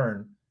to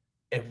learn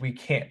if we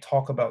can't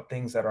talk about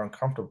things that are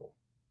uncomfortable?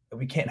 If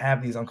we can't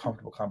have these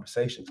uncomfortable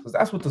conversations? Because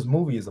that's what this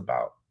movie is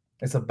about.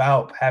 It's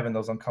about having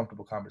those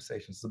uncomfortable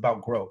conversations. It's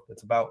about growth.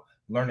 It's about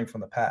learning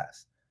from the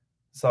past.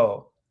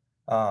 So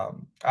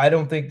I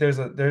don't think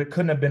there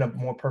couldn't have been a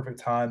more perfect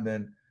time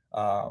than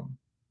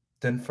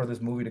for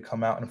this movie to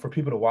come out and for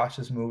people to watch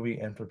this movie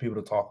and for people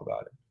to talk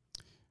about it.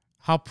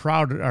 How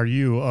proud are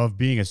you of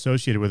being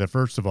associated with it,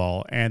 first of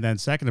all? And then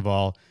second of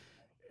all,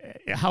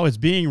 how it's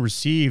being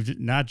received,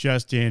 not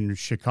just in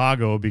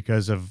Chicago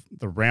because of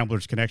the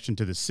Ramblers' connection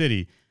to the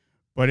city,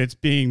 but it's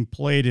being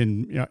played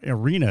in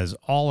arenas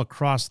all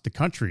across the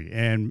country,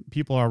 and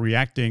people are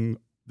reacting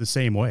the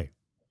same way.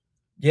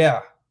 Yeah,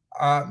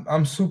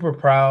 I'm super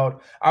proud.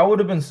 I would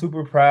have been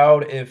super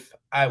proud if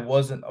I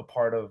wasn't a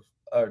part of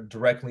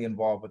directly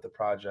involved with the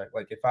project.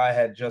 Like if I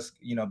had just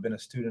been a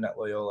student at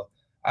Loyola,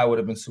 I would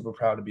have been super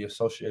proud to be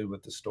associated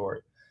with the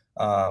story.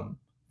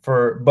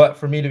 But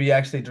for me to be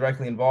actually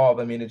directly involved,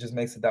 I mean, it just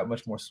makes it that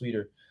much more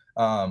sweeter.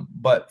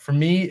 But for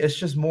me, it's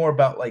just more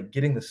about like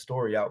getting the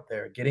story out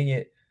there, getting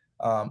it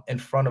in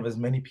front of as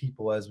many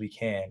people as we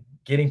can,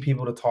 getting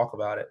people to talk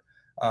about it.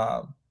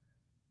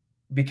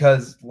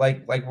 Because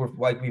like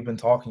we've been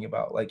talking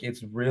about, like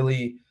it's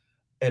really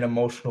an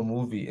emotional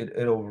movie.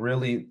 It'll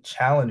really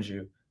challenge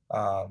you.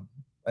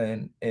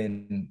 And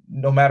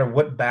no matter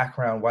what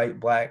background, white,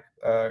 black,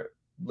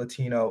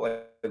 Latino,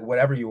 like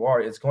whatever you are,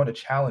 it's going to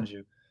challenge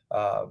you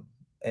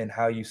in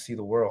how you see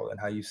the world and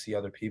how you see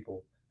other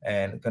people.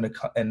 And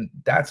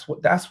that's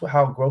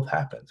how growth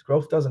happens.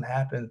 Growth doesn't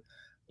happen,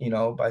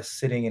 by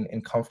sitting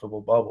in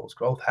comfortable bubbles.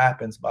 Growth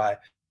happens by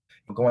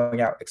going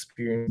out,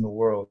 experiencing the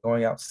world,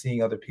 going out,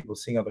 seeing other people,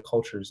 seeing other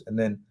cultures, and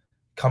then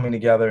coming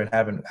together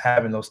and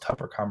having those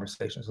tougher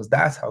conversations. Because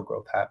that's how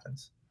growth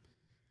happens.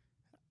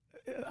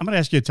 I'm going to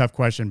ask you a tough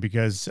question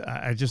because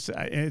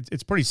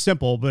it's pretty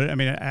simple, but I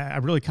mean, I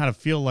really kind of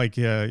feel like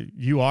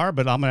you are,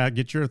 but I'm going to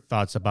get your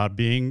thoughts about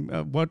being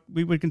what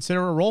we would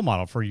consider a role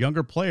model for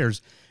younger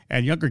players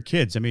and younger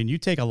kids. I mean, you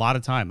take a lot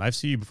of time. I've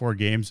seen you before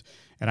games,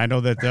 and I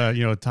know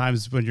that,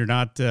 times when you're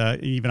not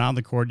even on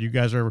the court, you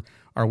guys are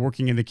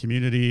working in the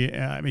community.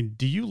 I mean,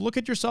 do you look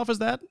at yourself as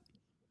that?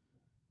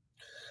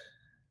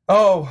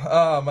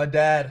 Oh, my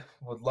dad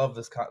would love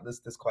this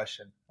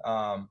question.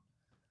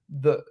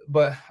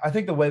 But I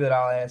think the way that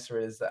I'll answer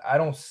it is that I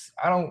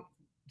don't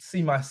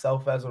see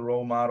myself as a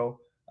role model,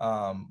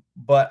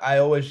 but I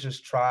always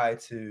just try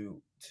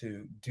to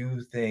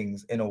do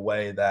things in a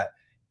way that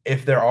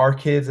if there are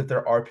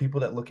people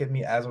that look at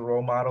me as a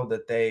role model,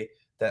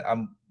 that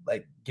I'm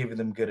like giving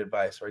them good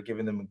advice or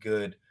giving them a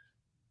good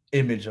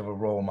image of a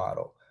role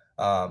model,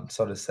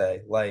 so to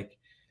say. Like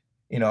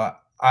you know,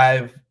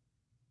 I'm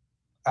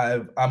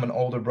an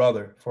older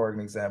brother, for an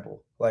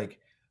example. Like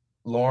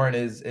Lauren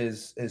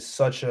is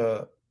such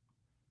a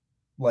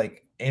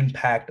like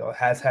impact, or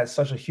has had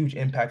such a huge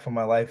impact from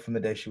my life from the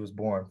day she was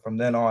born. From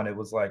then on, it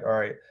was like, all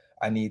right,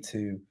 I need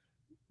to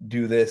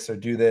do this or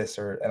do this,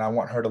 and I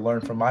want her to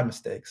learn from my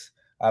mistakes.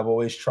 I've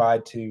always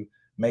tried to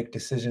make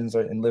decisions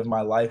and live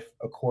my life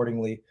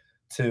accordingly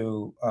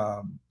to,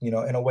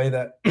 in a way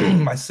that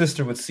my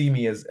sister would see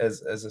me as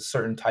a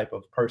certain type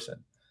of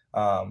person.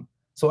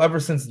 So ever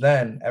since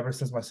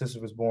my sister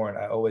was born,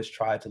 I always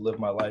tried to live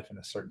my life in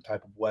a certain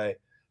type of way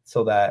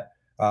so that,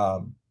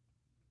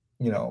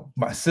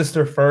 my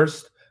sister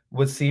first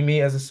would see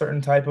me as a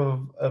certain type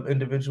of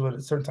individual, a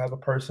certain type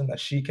of person that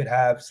she could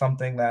have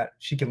something that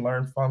she can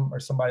learn from, or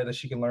somebody that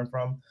she can learn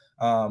from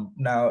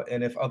now.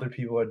 And if other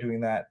people are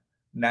doing that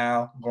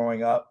now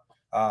growing up,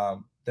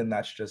 then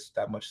that's just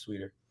that much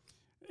sweeter.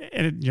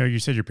 And you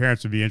said your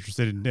parents would be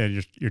interested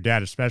in your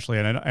dad especially,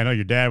 and I know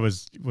your dad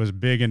was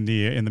big in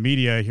the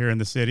media here in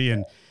the city.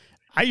 And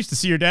I used to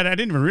see your dad. I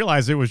didn't even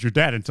realize it was your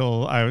dad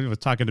until I was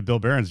talking to Bill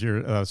Behrens,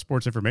 your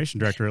sports information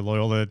director at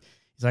Loyola.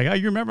 He's like, "Oh,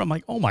 you remember?" I'm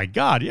like, "Oh my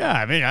God, yeah."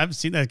 I mean, I've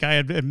seen that guy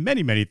at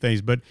many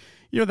things, but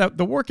that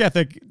the work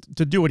ethic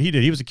to do what he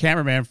did. He was a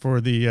cameraman for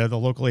the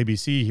local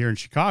ABC here in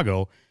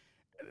Chicago.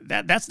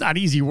 That's not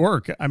easy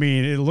work. I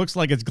mean, it looks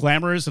like it's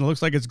glamorous and it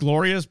looks like it's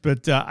glorious,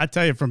 but I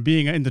tell you, from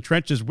being in the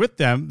trenches with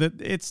them, that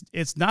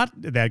it's not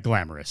that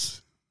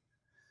glamorous.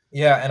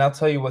 Yeah, and I'll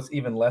tell you what's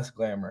even less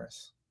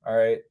glamorous. All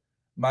right,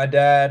 my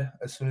dad,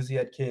 as soon as he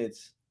had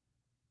kids,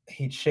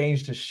 he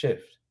changed his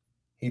shift.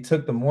 He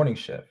took the morning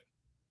shift.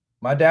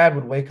 My dad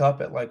would wake up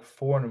at like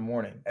 4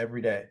 a.m.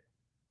 every day,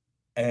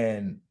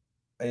 and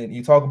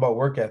you talk about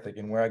work ethic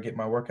and where I get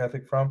my work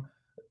ethic from.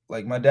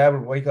 Like, my dad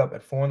would wake up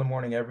at 4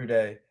 a.m. every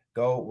day,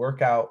 go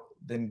work out,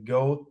 then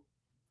go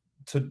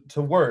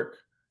to work,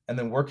 and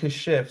then work his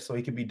shift so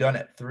he could be done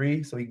at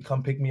 3, so he can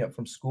come pick me up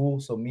from school,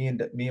 so me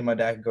and my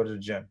dad could go to the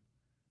gym.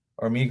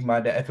 Or me and my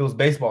dad, if it was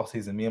baseball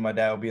season, me and my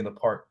dad would be in the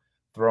park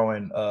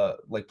throwing,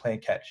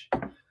 playing catch.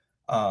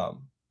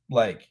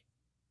 Like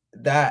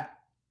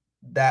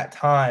that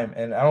time,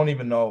 and I don't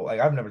even know, like,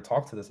 I've never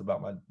talked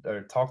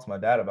to my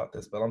dad about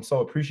this, but I'm so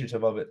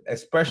appreciative of it,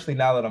 especially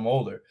now that I'm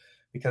older,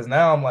 because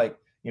now I'm like,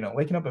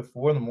 waking up at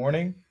 4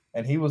 a.m.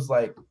 and he was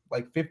like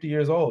 50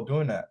 years old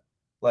doing that.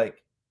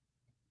 Like,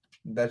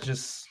 that's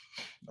just,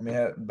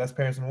 best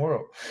parents in the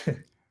world.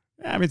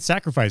 I mean,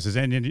 sacrifices.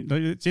 And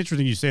it's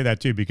interesting you say that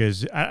too,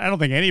 because I don't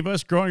think any of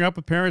us growing up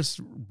with parents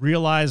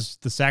realize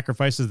the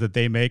sacrifices that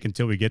they make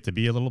until we get to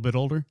be a little bit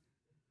older.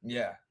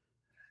 Yeah.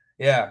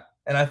 Yeah.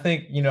 And I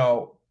think,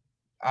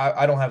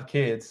 I don't have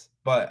kids,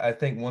 but I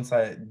think once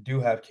I do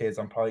have kids,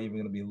 I'm probably even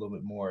going to be a little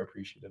bit more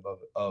appreciative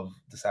of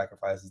the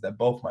sacrifices that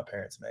both my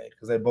parents made,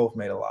 because they both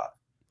made a lot.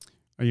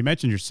 You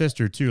mentioned your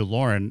sister too,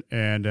 Lauren,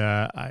 and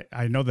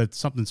I know that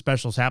something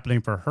special is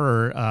happening for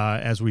her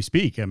as we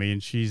speak. I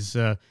mean, she's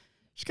got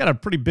a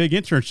pretty big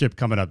internship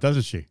coming up,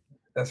 doesn't she?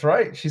 That's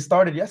right. She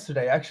started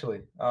yesterday,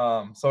 actually.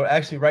 So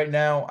actually, right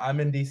now I'm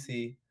in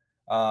DC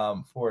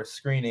for a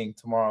screening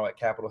tomorrow at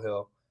Capitol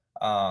Hill,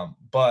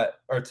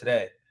 or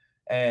today.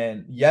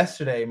 And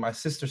yesterday, my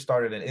sister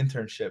started an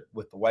internship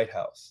with the White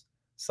House.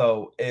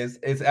 So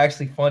it's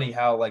actually funny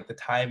how, like, the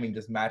timing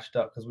just matched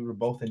up, because we were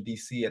both in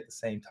DC at the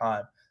same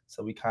time.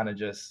 So we kind of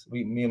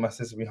me and my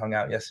sister, we hung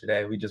out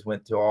yesterday. We just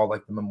went to all,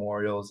 like, the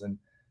memorials and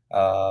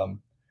all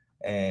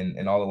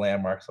the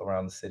landmarks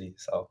around the city.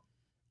 So,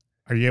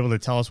 are you able to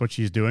tell us what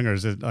she's doing, or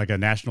is it like a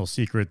national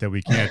secret that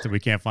we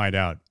can't find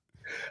out?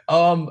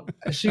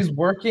 She's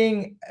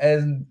working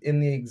in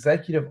the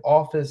executive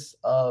office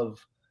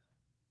of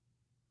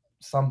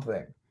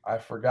something. I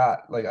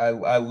forgot. Like,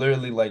 I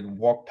literally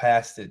walked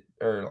past it,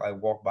 or I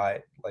walked by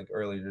it like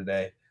earlier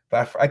today.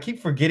 But I keep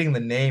forgetting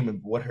the name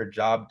of what her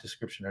job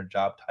description, her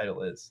job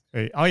title is.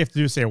 Hey, all you have to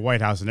do is say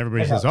White House, and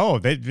everybody says, "Oh,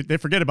 they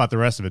forget about the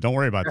rest of it. Don't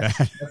worry about that."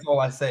 That's all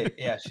I say.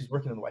 Yeah, she's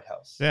working in the White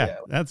House. Yeah.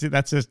 That's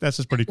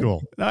just pretty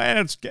cool. No,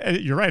 and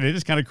you're right. It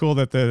is kind of cool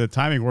that the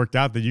timing worked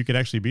out, that you could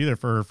actually be there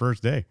for her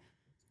first day.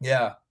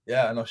 Yeah.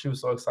 I know, she was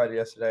so excited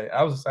yesterday.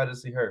 I was excited to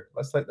see her.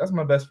 That's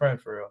my best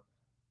friend, for real.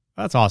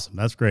 That's awesome.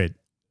 That's great.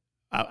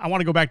 I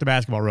want to go back to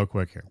basketball real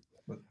quick here.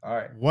 All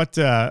right.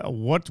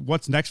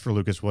 What's next for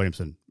Lucas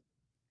Williamson?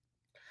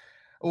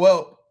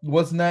 Well,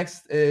 what's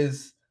next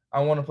is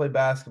I want to play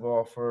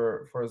basketball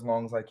for as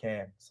long as I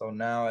can. So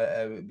now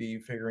I would be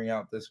figuring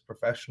out this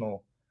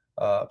professional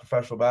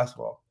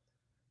basketball,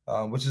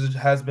 which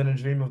has been a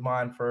dream of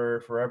mine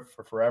for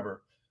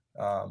forever.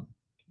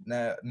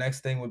 Now,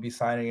 next thing would be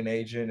signing an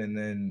agent, and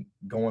then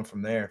going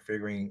from there,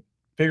 figuring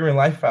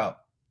life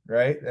out,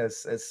 right?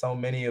 As so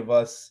many of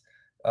us,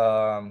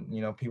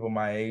 people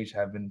my age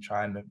have been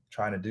trying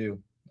to do.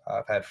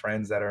 I've had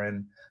friends that are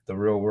in the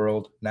real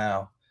world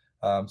now.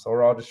 So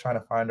we're all just trying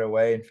to find our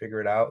way and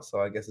figure it out. So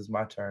I guess it's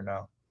my turn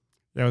now.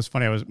 That was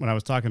funny. When I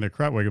was talking to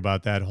Krutwig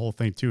about that whole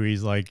thing too,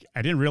 he's like,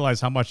 I didn't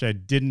realize how much I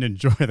didn't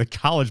enjoy the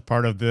college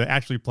part of the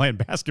actually playing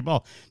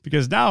basketball,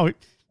 because now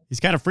he's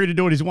kind of free to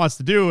do what he wants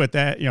to do at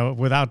that,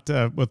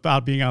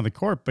 without being on the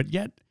court. But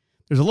yet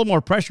there's a little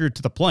more pressure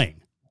to the playing.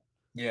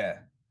 Yeah.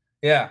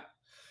 I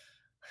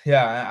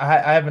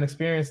haven't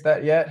experienced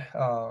that yet.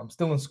 I'm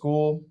still in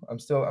school. I'm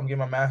getting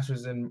my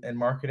master's in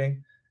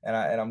marketing, and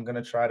I'm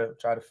gonna try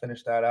to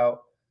finish that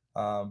out.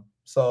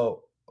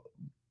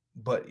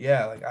 But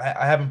yeah, like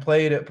I haven't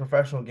played a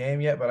professional game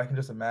yet, but I can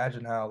just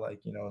imagine how, like,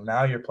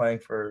 now you're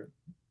playing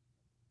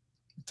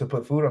to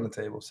put food on the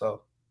table.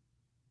 So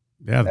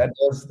yeah, that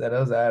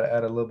does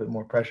add a little bit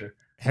more pressure.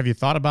 Have you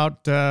thought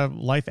about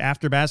life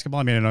after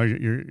basketball? I mean, I know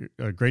you're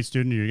a great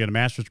student. You get a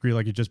master's degree,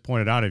 like you just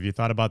pointed out. Have you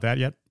thought about that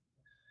yet?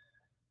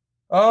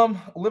 A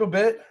little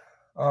bit.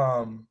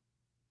 A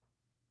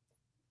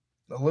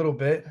little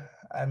bit.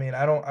 I mean,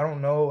 I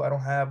don't know. I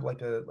don't have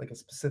like a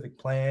specific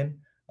plan.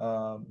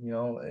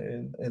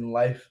 In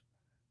life,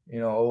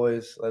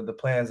 always the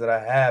plans that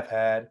I have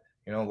had,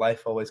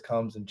 life always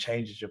comes and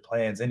changes your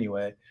plans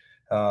anyway.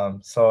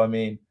 So I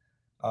mean,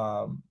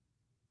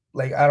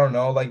 like, I don't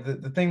know, like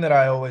the thing that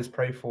I always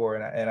pray for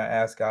and I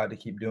ask God to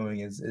keep doing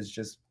is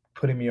just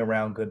putting me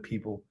around good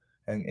people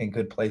and in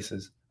good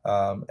places.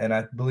 And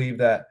I believe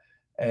that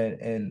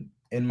and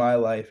in my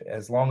life,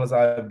 as long as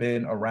I've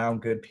been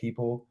around good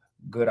people,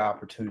 good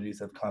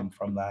opportunities have come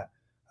from that.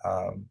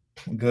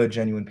 Good,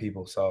 genuine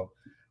people. So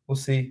we'll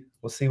see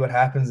what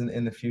happens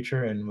in the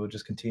future, and we'll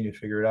just continue to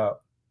figure it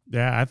out.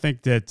 Yeah, I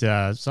think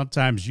that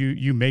sometimes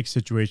you make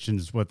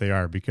situations what they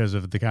are because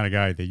of the kind of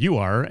guy that you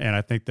are, and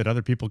I think that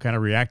other people kind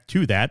of react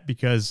to that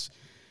because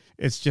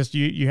it's just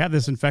you have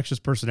this infectious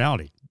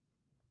personality.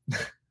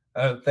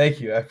 Thank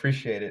you. I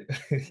appreciate it.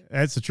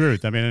 That's the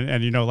truth. I mean,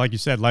 and like you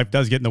said, life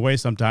does get in the way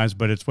sometimes,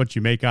 but it's what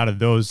you make out of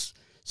those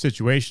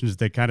situations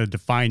that kind of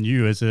define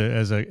you as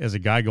a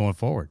guy going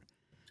forward.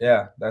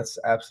 Yeah, that's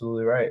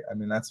absolutely right. I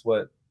mean, that's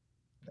what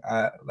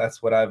I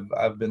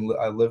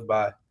live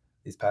by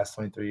these past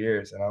 23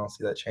 years, and I don't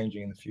see that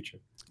changing in the future.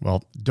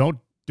 Well, don't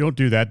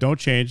do that. Don't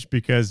change,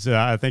 because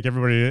I think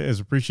everybody is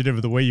appreciative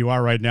of the way you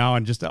are right now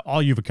and just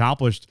all you've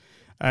accomplished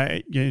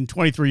in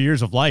 23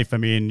 years of life. I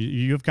mean,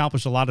 you've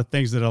accomplished a lot of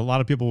things that a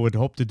lot of people would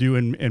hope to do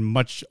in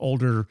much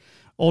older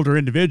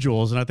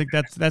individuals. And I think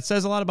that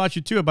says a lot about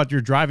you too, about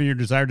your drive and your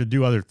desire to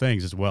do other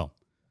things as well.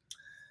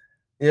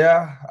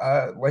 Yeah.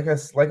 Like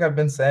I've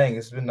been saying,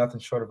 it's been nothing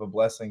short of a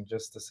blessing,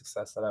 just the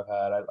success that I've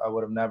had. I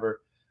would have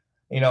never,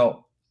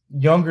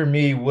 younger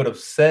me would have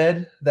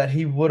said that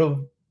he would have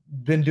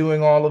been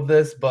doing all of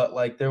this, but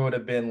like there would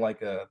have been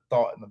like a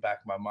thought in the back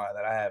of my mind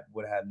that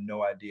would have had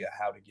no idea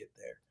how to get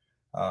there.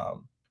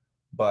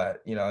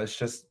 But it's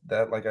just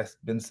that, like I've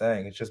been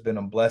saying, it's just been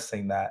a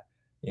blessing that,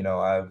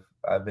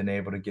 I've been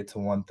able to get to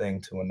one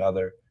thing to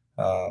another,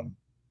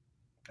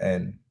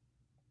 and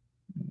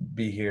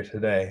be here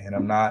today. And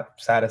I'm not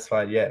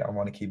satisfied yet. I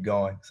want to keep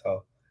going.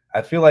 So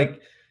I feel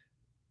like,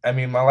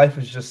 my life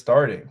is just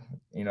starting,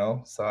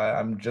 so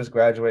I'm just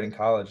graduating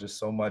college. There's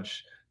so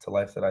much to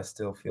life that I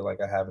still feel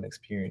like I haven't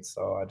experienced.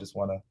 So I just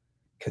want to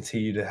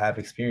continue to have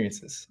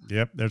experiences.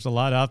 Yep. There's a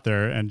lot out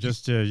there, and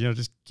just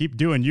just keep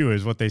doing you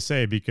is what they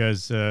say,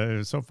 because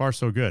so far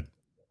so good.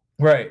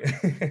 Right.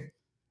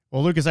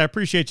 Well, Lucas, I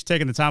appreciate you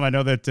taking the time. I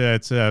know that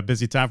it's a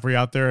busy time for you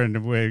out there,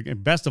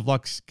 and best of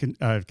luck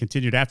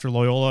continued after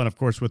Loyola, and of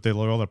course with the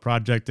Loyola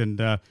project, and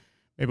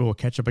maybe we'll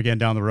catch up again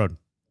down the road.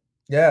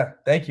 Yeah.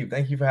 Thank you.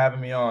 Thank you for having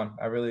me on.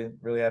 I really,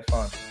 really had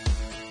fun.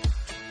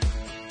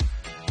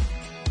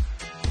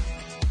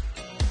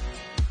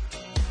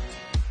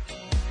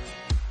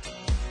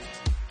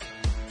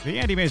 The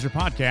Andy Masur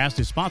Podcast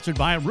is sponsored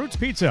by Roots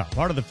Pizza,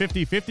 part of the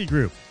 50/50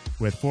 Group,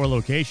 with 4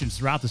 locations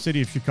throughout the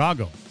city of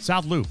Chicago: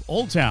 South Loop,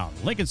 Old Town,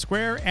 Lincoln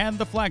Square, and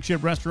the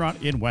flagship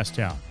restaurant in West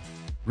Town.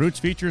 Roots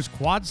features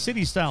Quad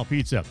City-style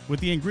pizza with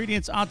the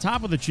ingredients on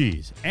top of the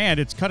cheese, and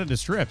it's cut into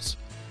strips.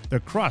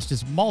 The crust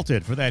is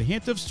malted for that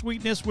hint of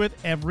sweetness with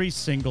every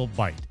single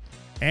bite.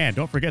 And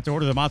don't forget to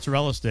order the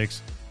mozzarella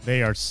sticks.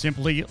 They are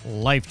simply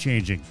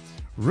life-changing.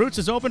 Roots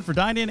is open for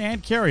dine-in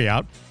and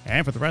carry-out,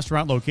 and for the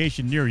restaurant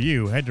location near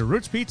you, head to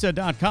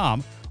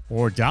rootspizza.com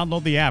or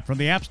download the app from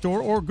the App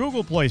Store or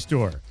Google Play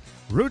Store.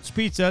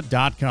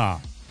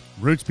 rootspizza.com.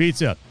 Roots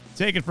Pizza.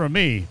 Take it from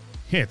me,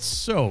 it's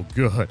so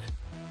good.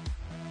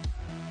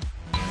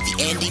 The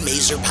Andy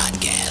Masur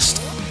Podcast.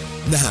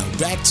 Now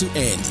back to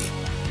Andy.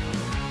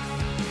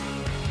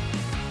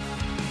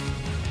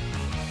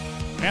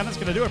 And that's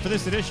going to do it for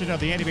this edition of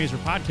the Andy Masur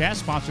Podcast,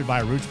 sponsored by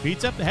Roots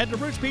Pizza. Head to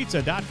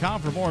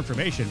rootspizza.com for more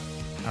information.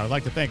 I would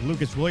like to thank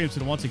Lucas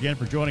Williamson once again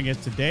for joining us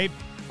today.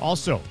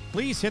 Also,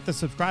 please hit the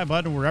subscribe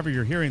button wherever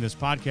you're hearing this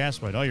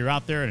podcast, so I know you're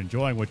out there and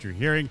enjoying what you're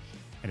hearing.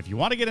 And if you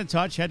want to get in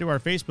touch, head to our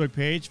Facebook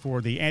page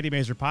for the Andy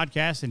Masur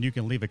Podcast, and you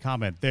can leave a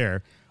comment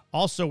there.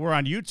 Also, we're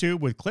on YouTube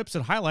with clips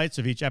and highlights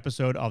of each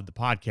episode of the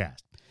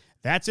podcast.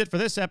 That's it for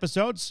this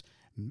episode.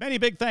 Many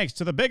big thanks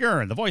to the Big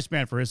Earn, the voice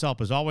man, for his help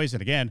as always.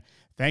 And again,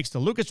 thanks to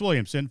Lucas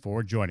Williamson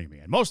for joining me.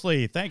 And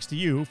mostly thanks to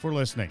you for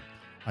listening.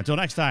 Until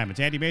next time, it's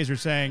Andy Masur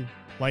saying,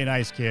 play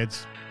nice,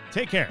 kids.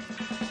 Take care.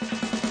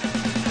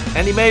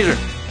 Andy Masur.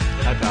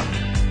 High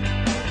five.